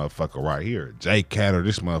 man, this motherfucker right here, Jay Cat or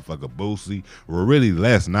this motherfucker Boosie. We're really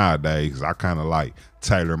less nowadays because I kind of like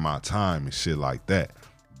tailor my time and shit like that.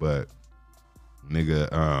 But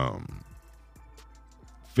nigga,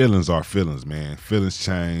 feelings are feelings, man. Feelings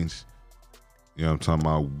change. You know what I'm talking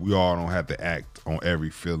about? We all don't have to act on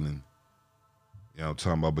every feeling. You know what I'm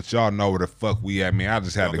talking about? But y'all know where the fuck we at, man. I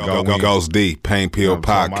just had to go in. Goes deep, Pain Pill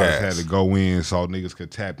Podcast. I just had to go in so niggas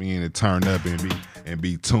could tap in and turn up and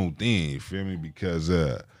be tuned in. You feel me? Because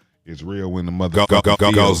it's real when the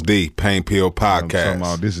motherfucker goes deep, Pain Pill Podcast. You know what I'm talking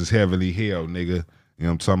about? This is heavenly hell, nigga. You know what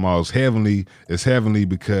I'm talking about? It's heavenly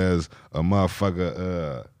because a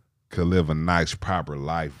motherfucker could live a nice, proper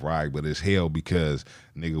life, right? But it's hell because,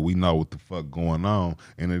 nigga, we know what the fuck going on,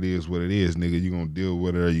 and it is what it is, nigga. You gonna deal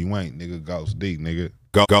with it or you ain't, nigga. Goes deep, nigga.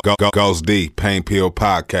 Goes deep, Pain Pill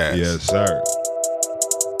Podcast. Yes, sir.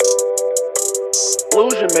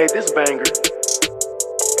 Illusion made this banger.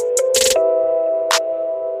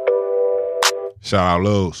 Shout out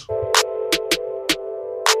Luz.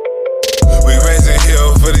 We raising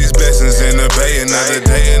hell for these blessings in the bay. Another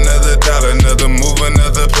day, another dollar, another move,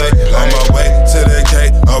 another play. On my way to the K,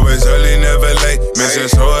 always early, never late. Mission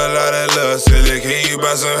show a lot of love, silly, can you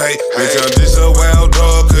buy some hate? Bitch, I'm just a wild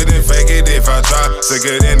dog, couldn't fake it if I try.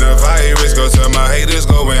 Sicker than the virus, go tell my haters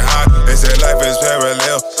going high. They say life is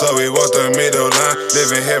parallel, so we walk the middle line.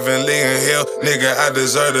 Living heavenly in hell, nigga, I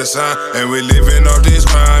deserve a sign. And we living off this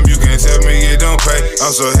crime, you can't tell me it don't pay. I'm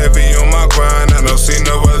so heavy on my grind, I don't see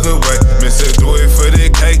no other way. Mister, do it for the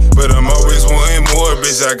cake, but I'm always wanting more.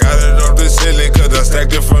 Bitch, I got it off the ceiling, cause I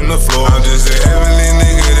stacked it from the floor. I'm just a heavenly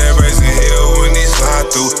nigga that raising hell when he slide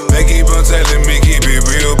through. They keep on telling me, keep it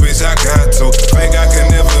real, bitch, I got to. Think I can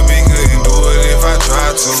never be good and do it if I try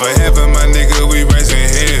to. For heaven, my nigga, we raising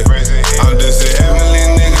hell. I'm just a heavenly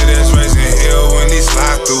nigga that's raising hell when he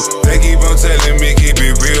slide through. They keep on telling me, keep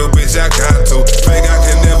it real, bitch, I got to. Think I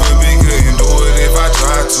can never be good and do it if I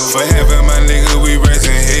try to. For heaven, my nigga, we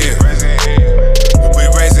raising hell. We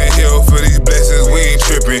raising hell for these blessings, we ain't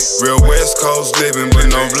tripping. Real West Coast living, but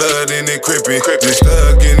no blood in it crippin'. Just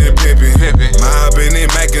stuck in it pimpin'. Mob in it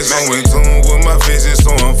mackin', so in tune with my vision,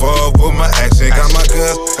 so involved with my action. Got my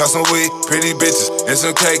guns, got some weed, pretty bitches, and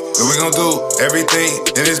some cake. And we gon' do everything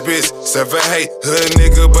in this bitch, except for hate. Hood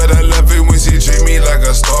nigga, but I love it when she treat me like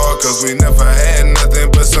a star. Cause we never had nothing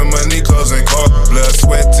but some money, clothes, and car. Blood,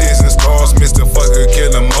 sweat, tears, and scars. Mr. Fucker,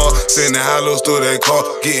 kill them all. Sending hollows through their car.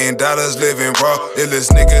 Getting dollars, living raw.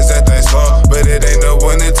 Illest niggas that they saw, but it ain't no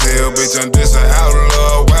one to tell. Bitch, I'm just an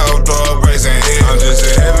outlaw, wild dog, raising hell. I'm just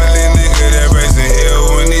a heavenly nigga that raising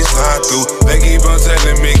hell when he slide through. They keep on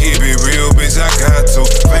telling me, keep it real, bitch, I got to.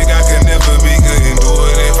 Think I can never be good and do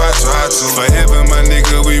it if I try to. For heaven, my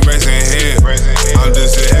nigga, we raising hell. I'm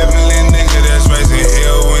just a heavenly nigga that's raising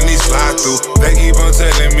hell when he slide through. They keep on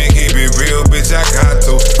telling me, keep it real, bitch, I got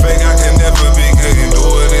to. Think I can never be good and do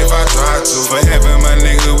it if I try to. For heaven, my nigga.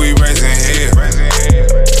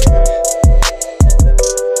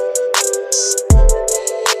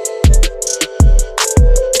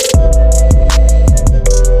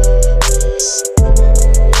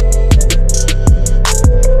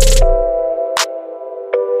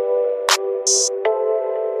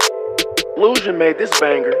 Illusion made this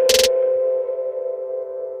banger.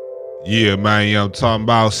 Yeah, man, I'm talking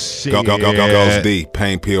about shit. Goes D,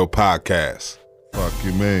 Pain Pill Podcast. Fuck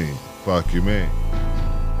you mean? Fuck you mean?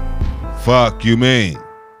 Fuck you mean?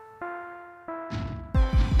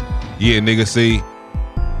 Yeah, nigga, see,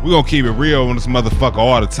 we gonna keep it real on this motherfucker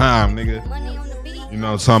all the time, nigga. You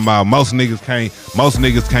know what I'm talking about? Most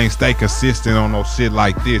niggas can't stay consistent on no shit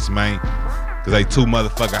like this, man. Cause they too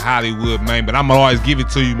motherfucking Hollywood, man. But I'ma always give it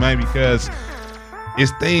to you, man, because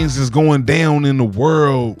it's things that's going down in the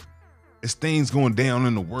world. It's things going down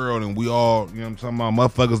in the world, and we all, you know what I'm talking about?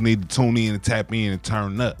 Motherfuckers need to tune in and tap in and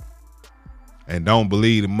turn up. And don't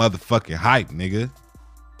believe the motherfucking hype, nigga.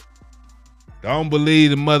 Don't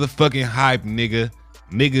believe the motherfucking hype, nigga.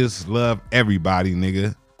 Niggas love everybody,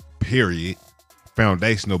 nigga. Period.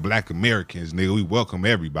 Foundational Black Americans, nigga. We welcome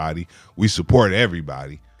everybody. We support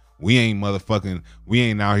everybody. We ain't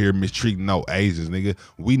out here mistreating no Asians, nigga.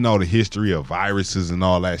 We know the history of viruses and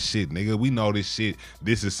all that shit, nigga. We know this shit.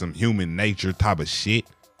 This is some human nature type of shit.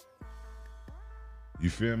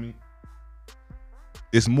 You feel me?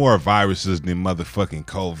 It's more viruses than motherfucking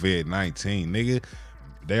COVID-19, nigga.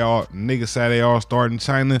 Niggas say they all start in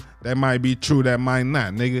China. That might be true, that might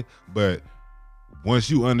not, nigga. But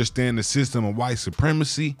once you understand the system of white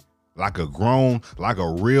supremacy, like a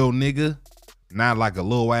real nigga, not like a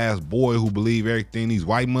little ass boy who believe everything these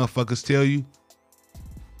white motherfuckers tell you,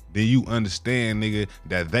 then you understand, nigga,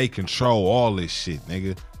 that they control all this shit,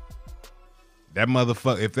 nigga. That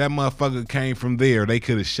motherfucker, if that motherfucker came from there, they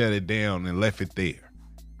could have shut it down and left it there.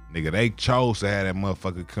 Nigga, they chose to have that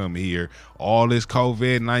motherfucker come here. All this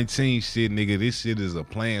COVID-19 shit, nigga, this shit is a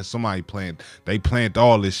plan. Somebody planned, they planned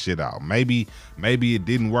all this shit out. Maybe it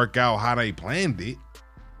didn't work out how they planned it.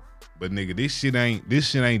 But nigga, this shit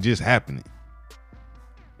ain't just happening.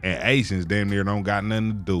 And Asians damn near don't got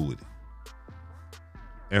nothing to do with it.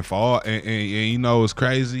 And for all, and you know what's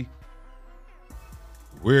crazy?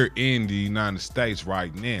 We're in the United States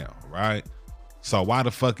right now, right? So why the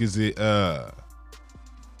fuck is it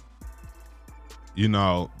you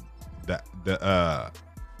know, the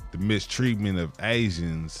mistreatment of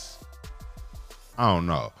Asians, I don't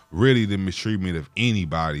know. Really, the mistreatment of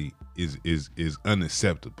anybody is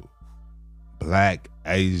unacceptable. Black,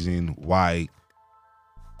 Asian, white,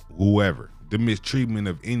 whoever. The mistreatment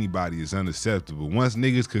of anybody is unacceptable. Once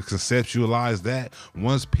niggas can conceptualize that,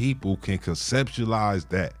 once people can conceptualize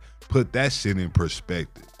that, put that shit in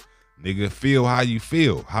perspective. Nigga, feel how you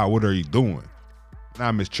feel. What are you doing?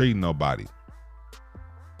 Not mistreating nobody.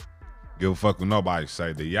 Give a fuck with nobody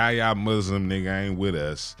say the yaya Muslim nigga ain't with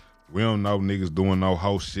us. We don't know niggas doing no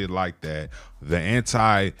whole shit like that. The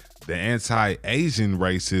anti-Asian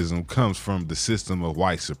racism comes from the system of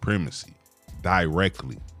white supremacy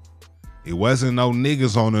directly. It wasn't no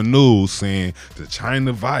niggas on the news saying the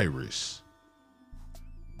China virus,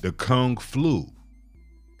 the Kung flu.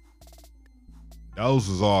 Those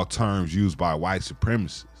was all terms used by white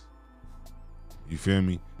supremacists. You feel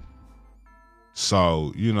me?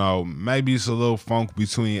 So, you know, maybe it's a little funk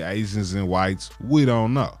between Asians and whites. We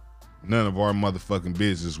don't know. None of our motherfucking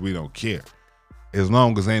business. We don't care. As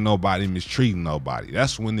long as ain't nobody mistreating nobody.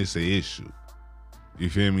 That's when it's an issue. You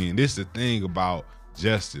feel me? And this is the thing about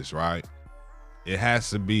justice, right? It has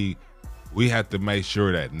to be, we have to make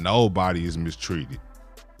sure that nobody is mistreated.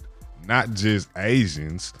 Not just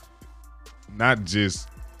Asians, not just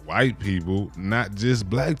white people, not just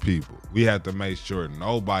black people. We have to make sure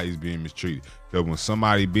nobody's being mistreated. Because when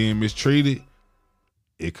somebody being mistreated,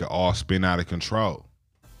 it could all spin out of control.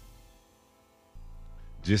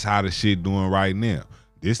 Just how the shit doing right now.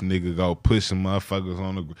 This nigga go push some motherfuckers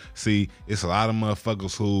on the... See, it's a lot of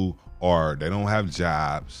motherfuckers who they don't have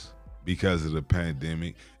jobs because of the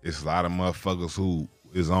pandemic. It's a lot of motherfuckers who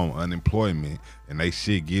is on unemployment and they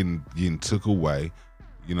shit getting took away.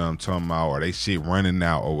 You know what I'm talking about? Or they shit running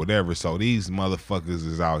out or whatever. So these motherfuckers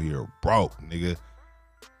is out here broke, nigga.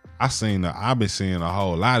 I've been seeing a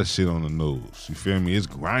whole lot of shit on the news. You feel me? It's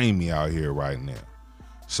grimy out here right now.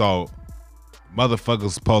 So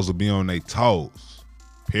motherfuckers supposed to be on their toes,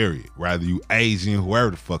 period. Rather you Asian,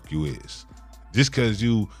 whoever the fuck you is. Just cause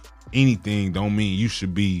you anything don't mean you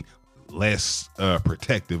should be less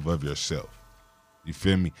protective of yourself. You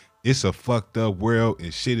feel me? It's a fucked up world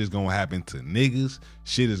and shit is gonna happen to niggas.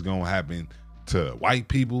 Shit is gonna happen to white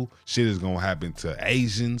people. Shit is gonna happen to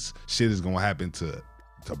Asians. Shit is gonna happen to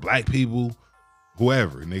black people.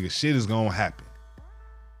 Whoever, nigga, shit is gonna happen.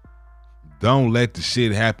 Don't let the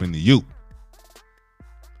shit happen to you.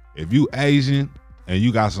 If you Asian and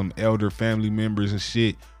you got some elder family members and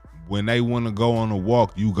shit, when they wanna go on a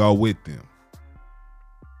walk, you go with them.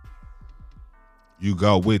 You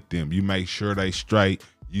go with them. You make sure they straight.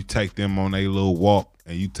 you take them on a little walk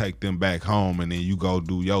and you take them back home and then you go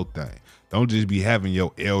do your thing. Don't just be having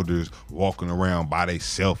your elders walking around by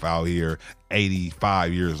themselves out here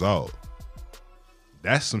 85 years old.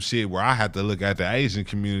 That's some shit where I have to look at the Asian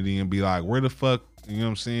community and be like, where the fuck, you know what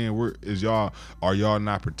I'm saying? Where is y'all, are y'all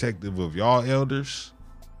not protective of y'all elders?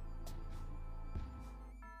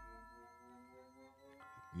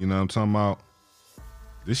 You know what I'm talking about?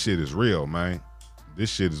 This shit is real, man. This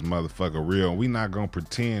shit is motherfucking real. We not gonna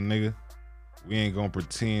pretend, nigga. We ain't gonna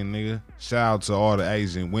pretend, nigga. Shout out to all the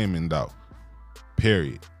Asian women, though.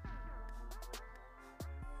 Period.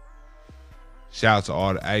 Shout out to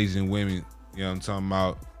all the Asian women, you know what I'm talking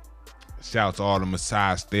about? Shout out to all the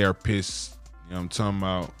massage therapists, you know what I'm talking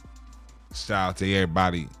about? Shout out to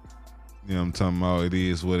everybody, you know what I'm talking about? It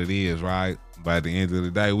is what it is, right? But at the end of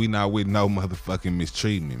the day, we not with no motherfucking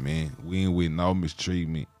mistreatment, man. We ain't with no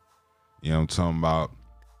mistreatment. You know what I'm talking about?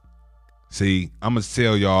 See, I'm going to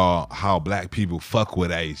tell y'all how black people fuck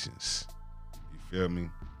with Asians. You feel me?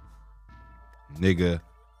 Nigga,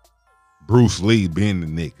 Bruce Lee been the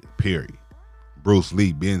nigga, period. Bruce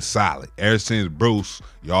Lee been solid. Ever since Bruce,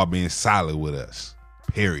 y'all been solid with us,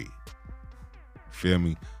 period. You feel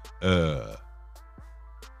me? The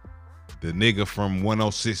nigga from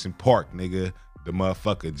 106 in Park, nigga, the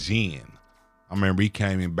motherfucker Jen. I remember he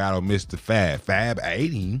came and battled Mr. Fab. Fab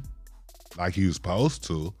ate him like he was supposed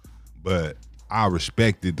to, but I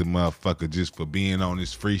respected the motherfucker just for being on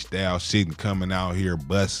this freestyle shit and coming out here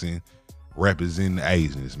busting, representing the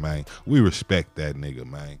Asians, man. We respect that nigga,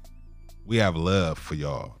 man. We have love for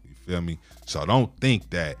y'all, you feel me? So don't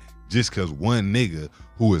think that just because one nigga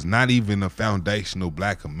who is not even a foundational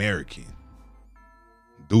black American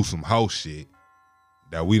do some hoe shit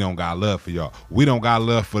that we don't got love for y'all. We don't got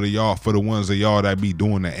love for the ones of y'all that be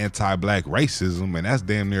doing the anti-black racism, and that's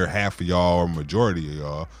damn near half of y'all or majority of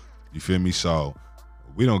y'all. You feel me? So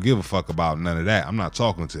we don't give a fuck about none of that. I'm not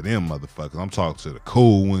talking to them motherfuckers. I'm talking to the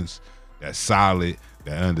cool ones that's solid,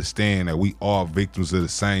 that understand that we all victims of the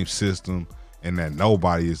same system and that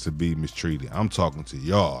nobody is to be mistreated. I'm talking to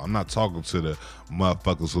y'all. I'm not talking to the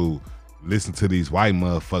motherfuckers who listen to these white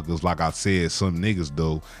motherfuckers, like I said, some niggas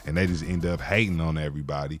do, and they just end up hating on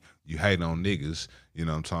everybody. You hate on niggas, you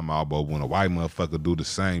know what I'm talking about, but when a white motherfucker do the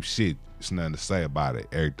same shit, there's nothing to say about it.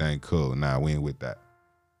 Everything cool. Nah, we ain't with that.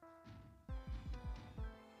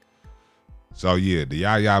 So yeah, the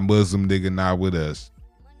Yaya Muslim nigga not with us.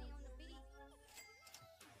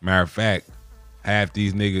 Matter of fact, half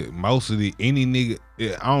these niggas, any nigga,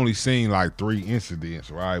 I only seen like 3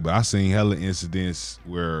 incidents, right? But I seen hella incidents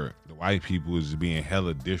where the white people is being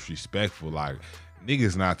hella disrespectful. Like,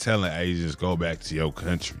 niggas not telling Asians go back to your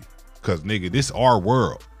country. Cause nigga, this our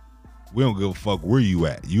world. We don't give a fuck where you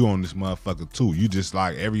at. You on this motherfucker too. You just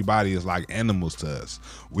like, everybody is like animals to us.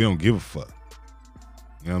 We don't give a fuck.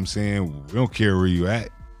 You know what I'm saying? We don't care where you at.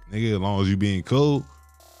 Nigga, as long as you being cool.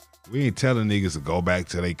 We ain't telling niggas to go back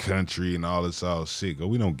to their country and all this all shit.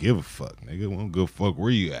 We don't give a fuck, nigga. We don't give a fuck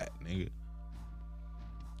where you at, nigga.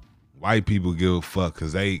 White people give a fuck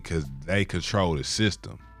cause they control the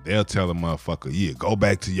system. They'll tell a motherfucker, yeah, go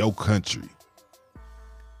back to your country.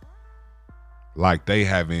 Like they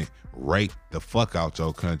haven't raped the fuck out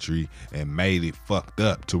your country and made it fucked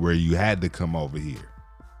up to where you had to come over here.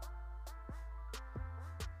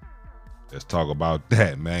 Let's talk about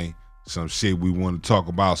that, man. Some shit we want to talk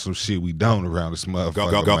about, some shit we don't around this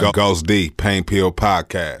motherfucker. Goes deep, Pain Pill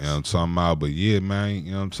Podcast. You know what I'm talking about? But yeah, man,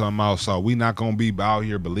 you know what I'm talking about? So we not gonna be out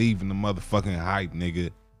here believing the motherfucking hype, nigga.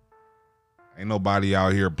 Ain't nobody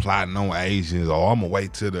out here plotting on Asians. Oh, I'm gonna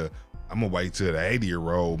wait till the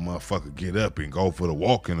 80-year-old motherfucker get up and go for the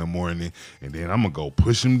walk in the morning, and then I'm gonna go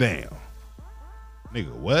push him down.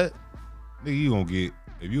 Nigga, what? Nigga, you gonna get,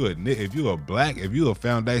 if you a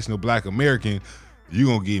foundational black American, you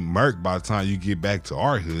gonna get murked by the time you get back to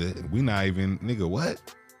our hood. We not even, nigga, what?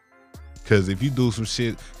 Cause if you do some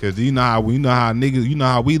shit, cause you know how we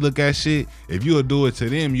look at shit. If you'll do it to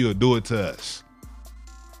them, you'll do it to us.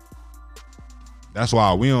 That's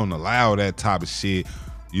why we don't allow that type of shit.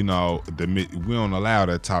 You know, we don't allow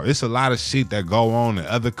that type. It's a lot of shit that go on in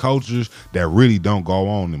other cultures that really don't go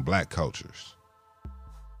on in black cultures.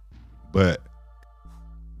 But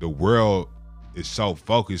the world is so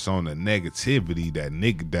focused on the negativity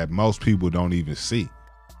that most people don't even see.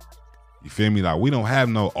 You feel me? Like, we don't have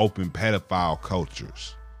no open pedophile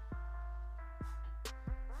cultures.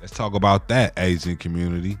 Let's talk about that, Asian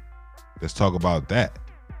community. Let's talk about that.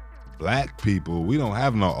 Black people, we don't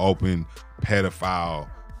have no open pedophile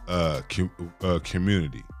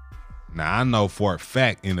community. Now, I know for a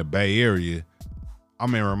fact in the Bay Area, I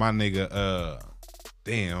remember my nigga,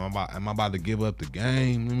 damn, am I about to give up the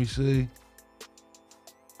game? Let me see.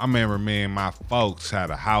 I remember me and my folks had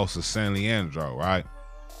a house in San Leandro, right?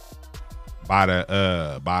 By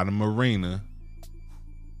the marina.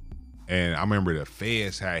 And I remember the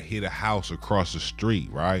feds had hit a house across the street,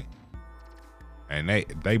 right? And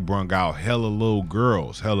they brung out hella little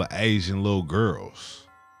girls, hella Asian little girls.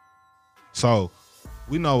 So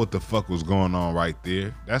we know what the fuck was going on right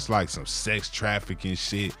there. That's like some sex trafficking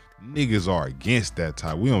shit. Niggas are against that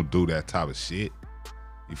type. We don't do that type of shit.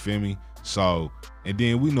 You feel me? So, and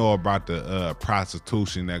then we know about the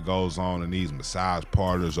prostitution that goes on in these massage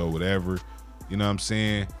parlors or whatever. You know what I'm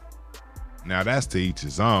saying? Now that's to each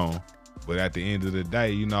his own. But at the end of the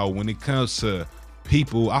day, you know, when it comes to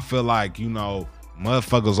people, I feel like, you know,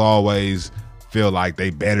 motherfuckers always feel like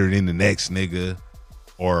they better than the next nigga,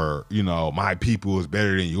 or, you know, my people is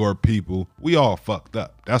better than your people. We all fucked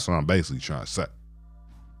up. That's what I'm basically trying to say.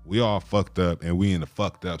 We all fucked up, and we in a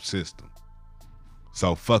fucked up system.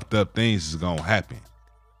 So fucked up things is gonna happen.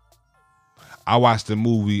 I watched the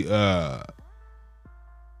movie The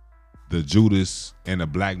Judas and the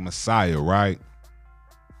Black Messiah, right?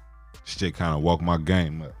 Shit kind of woke my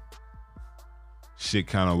game up.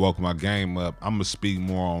 I'm gonna speak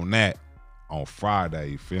more on that on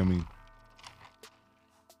Friday, you feel me?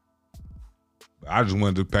 I just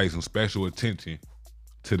wanted to pay some special attention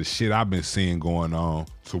to the shit I've been seeing going on,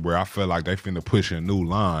 to where I feel like they finna push a new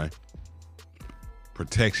line.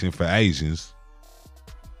 Protection for Asians.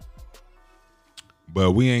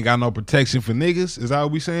 But we ain't got no protection for niggas. Is that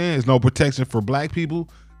what we saying? There's no protection for black people.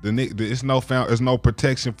 There's no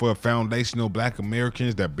protection for foundational black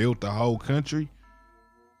Americans that built the whole country.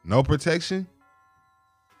 No protection.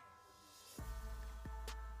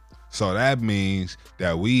 So that means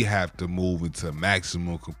that we have to move into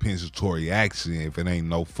maximum compensatory action if it ain't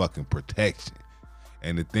no fucking protection.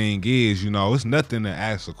 And the thing is, you know, it's nothing to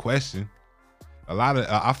ask a question.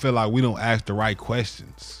 I feel like we don't ask the right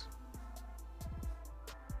questions.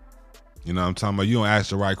 You know what I'm talking about? You don't ask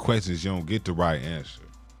the right questions, you don't get the right answer.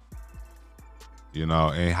 You know,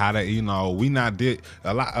 and how that, you know, we not did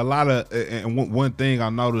a lot of, and one thing I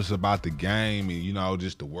noticed about the game and, you know,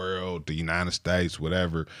 just the world, the United States,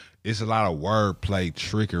 whatever, it's a lot of wordplay,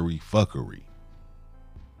 trickery, fuckery.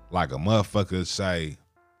 Like a motherfucker say,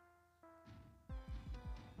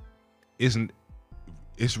 it's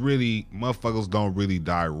really, motherfuckers don't really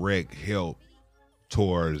direct help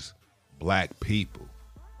towards black people.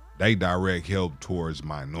 They direct help towards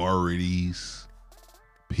minorities,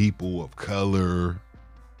 people of color.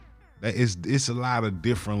 It's a lot of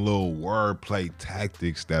different little wordplay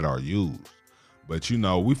tactics that are used. But, you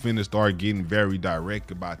know, we finna start getting very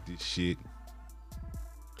direct about this shit.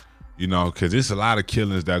 You know, because it's a lot of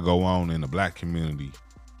killings that go on in the black community.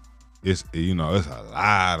 It's, you know, it's a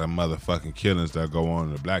lot of motherfucking killings that go on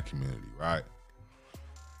in the black community, right?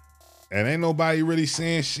 And ain't nobody really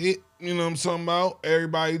saying shit, you know what I'm talking about?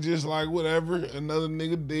 Everybody just like, whatever, another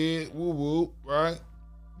nigga dead, woo woo, right?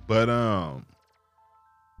 But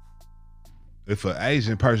if an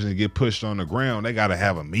Asian person get pushed on the ground, they gotta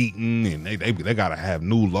have a meeting and they gotta have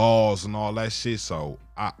new laws and all that shit. So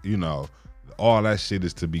you know, all that shit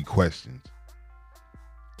is to be questioned.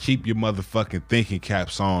 Keep your motherfucking thinking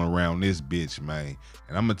caps on around this bitch, man.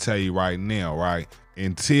 And I'm gonna tell you right now, right?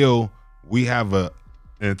 Until niggas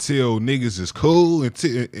is cool,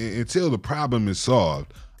 until the problem is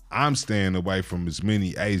solved, I'm staying away from as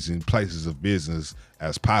many Asian places of business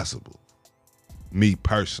as possible. Me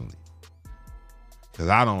personally. Because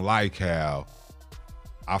I don't like how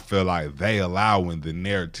I feel like they allowing the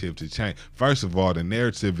narrative to change. First of all, the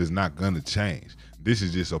narrative is not going to change. This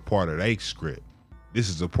is just a part of their script. This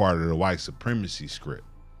is a part of the white supremacy script.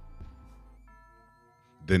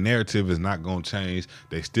 The narrative is not going to change.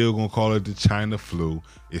 They still going to call it the China flu.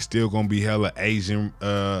 It's still going to be hella Asian,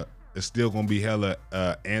 it's still going to be hella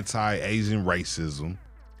anti-Asian racism.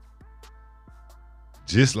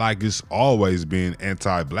 Just like it's always been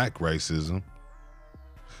anti-black racism.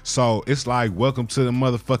 So it's like, welcome to the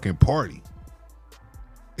motherfucking party.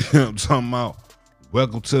 You know what I'm talking about?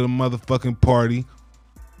 Welcome to the motherfucking party.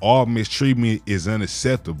 All mistreatment is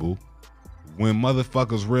unacceptable. When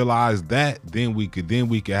motherfuckers realize that, then we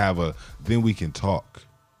can talk.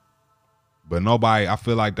 But nobody, I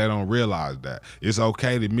feel like they don't realize that. It's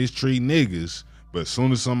okay to mistreat niggas, but as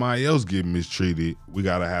soon as somebody else get mistreated, we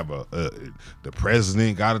gotta have the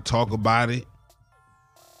president gotta talk about it.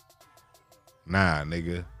 Nah,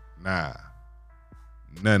 nigga. Nah.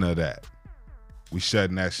 None of that. We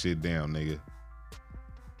shutting that shit down, nigga.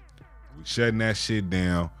 We shutting that shit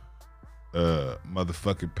down.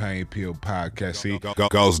 motherfucking Pain Pill Podcast. See,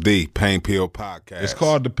 Goes deep, Pain Pill Podcast. it's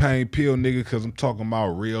called the Pain Pill, nigga, because I'm talking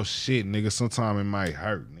about real shit, nigga. Sometimes it might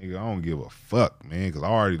hurt, nigga. I don't give a fuck, man, because I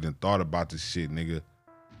already done thought about this shit, nigga.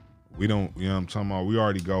 We don't, you know what I'm talking about? We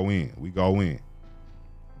already go in. We go in.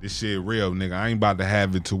 This shit real, nigga. I ain't about to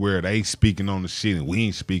have it to where they speaking on the shit and we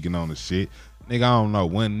ain't speaking on the shit. Nigga, I don't know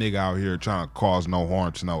one nigga out here trying to cause no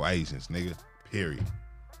harm to no Asians, nigga. Period.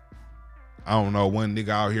 I don't know one nigga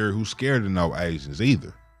out here who's scared of no Asians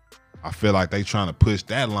either. I feel like they trying to push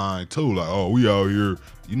that line too. Like, oh, we out here.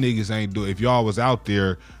 You niggas ain't do it. If y'all was out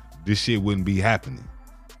there, this shit wouldn't be happening.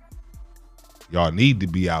 Y'all need to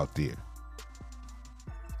be out there.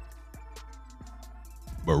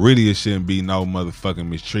 But really, it shouldn't be no motherfucking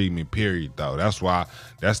mistreatment, period, though. That's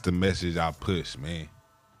the message I push, man.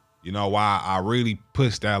 You know why I really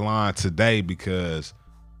pushed that line today? Because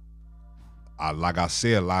like I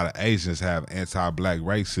said, a lot of Asians have anti-black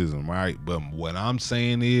racism, right? But what I'm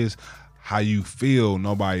saying is how you feel,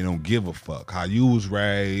 nobody don't give a fuck. How you was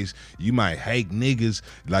raised, you might hate niggas,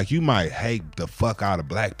 like you might hate the fuck out of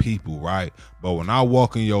black people, right? But when I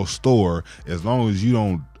walk in your store, as long as you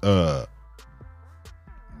don't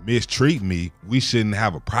mistreat me, we shouldn't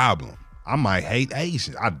have a problem. I might hate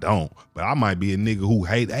Asians. I don't, but I might be a nigga who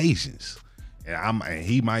hate Asians. And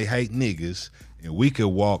he might hate niggas. And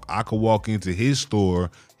I could walk into his store,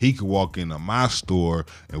 he could walk into my store,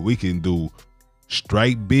 and we can do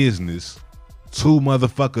straight business. Two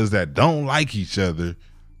motherfuckers that don't like each other,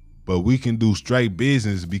 but we can do straight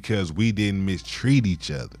business because we didn't mistreat each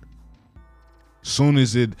other. Soon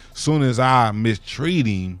as I mistreat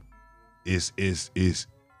him, it's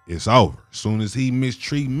over. Soon as he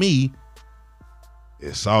mistreat me,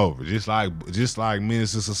 it's over. Just like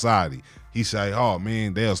Menace to Society. He say, oh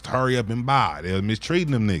man, they'll hurry up and buy. They're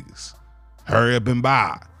mistreating them niggas. Hurry up and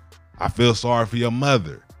buy. I feel sorry for your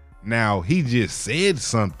mother. Now, he just said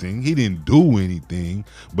something. He didn't do anything,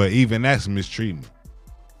 but even that's mistreatment.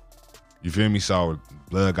 You feel me? So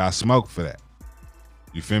blood got smoked for that.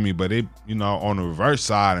 You feel me? But it, you know, on the reverse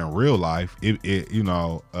side in real life, it you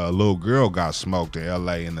know, a little girl got smoked in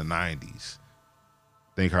LA in the 90s.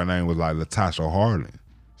 I think her name was like Latasha Harlan.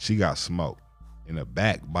 She got smoked in the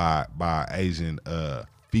back by Asian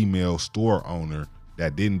female store owner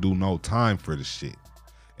that didn't do no time for the shit.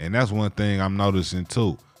 And that's one thing I'm noticing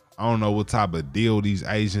too. I don't know what type of deal these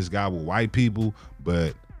Asians got with white people,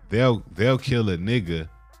 but they'll kill a nigga,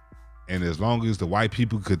 and as long as the white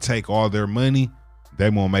people could take all their money, they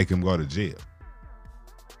won't make him go to jail.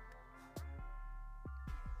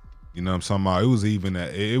 You know what I'm talking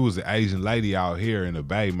about? It was an Asian lady out here in the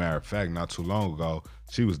Bay, matter of fact, not too long ago.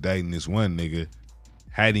 She was dating this one nigga,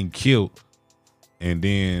 had him killed, and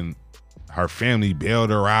then her family bailed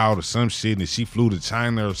her out or some shit, and she flew to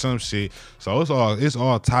China or some shit. So it's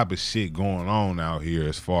all type of shit going on out here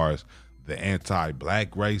as far as the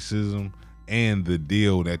anti-black racism and the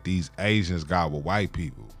deal that these Asians got with white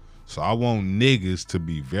people. So I want niggas to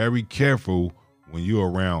be very careful when you're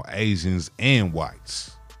around Asians and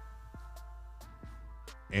whites.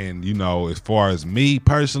 And, you know, as far as me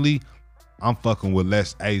personally, I'm fucking with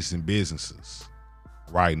less Asian businesses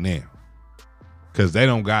right now. Cause they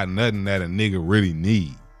don't got nothing that a nigga really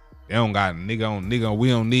need. They don't got we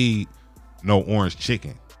don't need no orange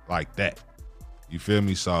chicken like that. You feel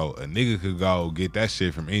me? So a nigga could go get that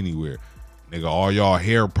shit from anywhere. Nigga, all y'all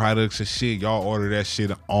hair products and shit, y'all order that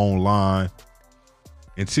shit online.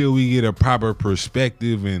 Until we get a proper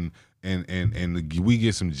perspective and we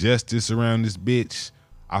get some justice around this bitch,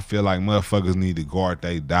 I feel like motherfuckers need to guard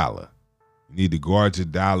their dollar. You need to guard your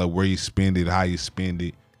dollar, where you spend it, how you spend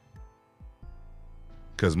it.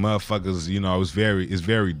 Cause motherfuckers, you know, it's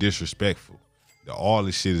very disrespectful. All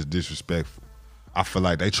this shit is disrespectful. I feel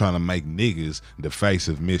like they trying to make niggas the face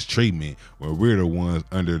of mistreatment when we're the ones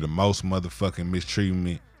under the most motherfucking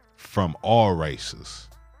mistreatment from all races.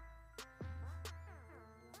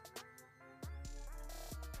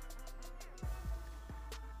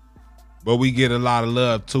 But we get a lot of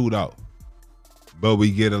love too, though. I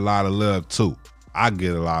get a lot of love.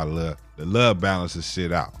 The love balances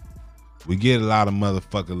shit out. We get a lot of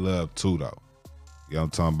motherfucking love too, though. You know what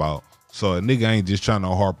I'm talking about? So a nigga ain't just trying to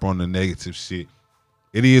harp on the negative shit.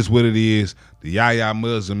 It is what it is. The Yaya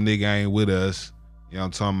Muslim nigga ain't with us. You know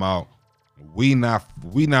what I'm talking about?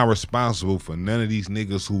 We not responsible for none of these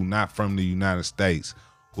niggas who not from the United States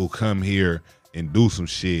who come here and do some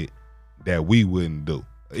shit that we wouldn't do.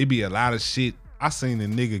 It be a lot of shit. I seen a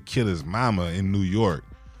nigga kill his mama in New York.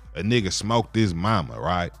 A nigga smoked his mama,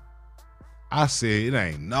 right? I said, it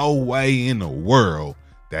ain't no way in the world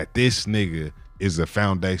that this nigga is a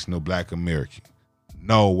foundational black American.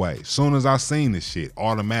 No way. Soon as I seen this shit,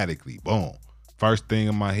 automatically, boom. First thing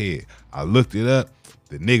in my head. I looked it up.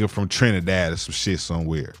 The nigga from Trinidad or some shit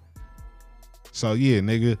somewhere. So yeah,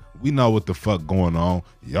 nigga, we know what the fuck going on.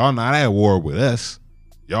 Y'all not at war with us.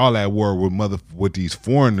 Y'all at war with these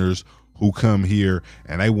foreigners who come here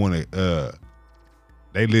and they want to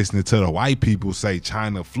they listening to the white people say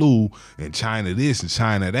China flu and China this and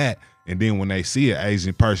China that, and then when they see an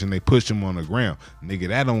Asian person, they push them on the ground. Nigga,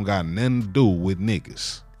 that don't got nothing to do with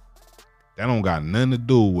niggas. That don't got nothing to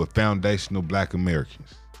do with foundational black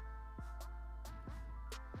Americans.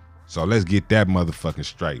 So let's get that motherfucking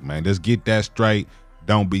straight, man. Let's get that straight.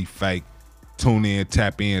 Don't be fake. Tune in,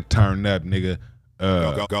 tap in, turn up, nigga.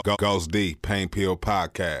 Goes D, Pain Pill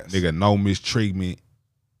Podcast. Nigga, no mistreatment.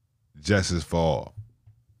 Justice for all.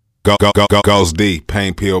 Goes D,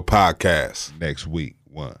 Pain Pill Podcast. Next week,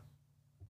 1.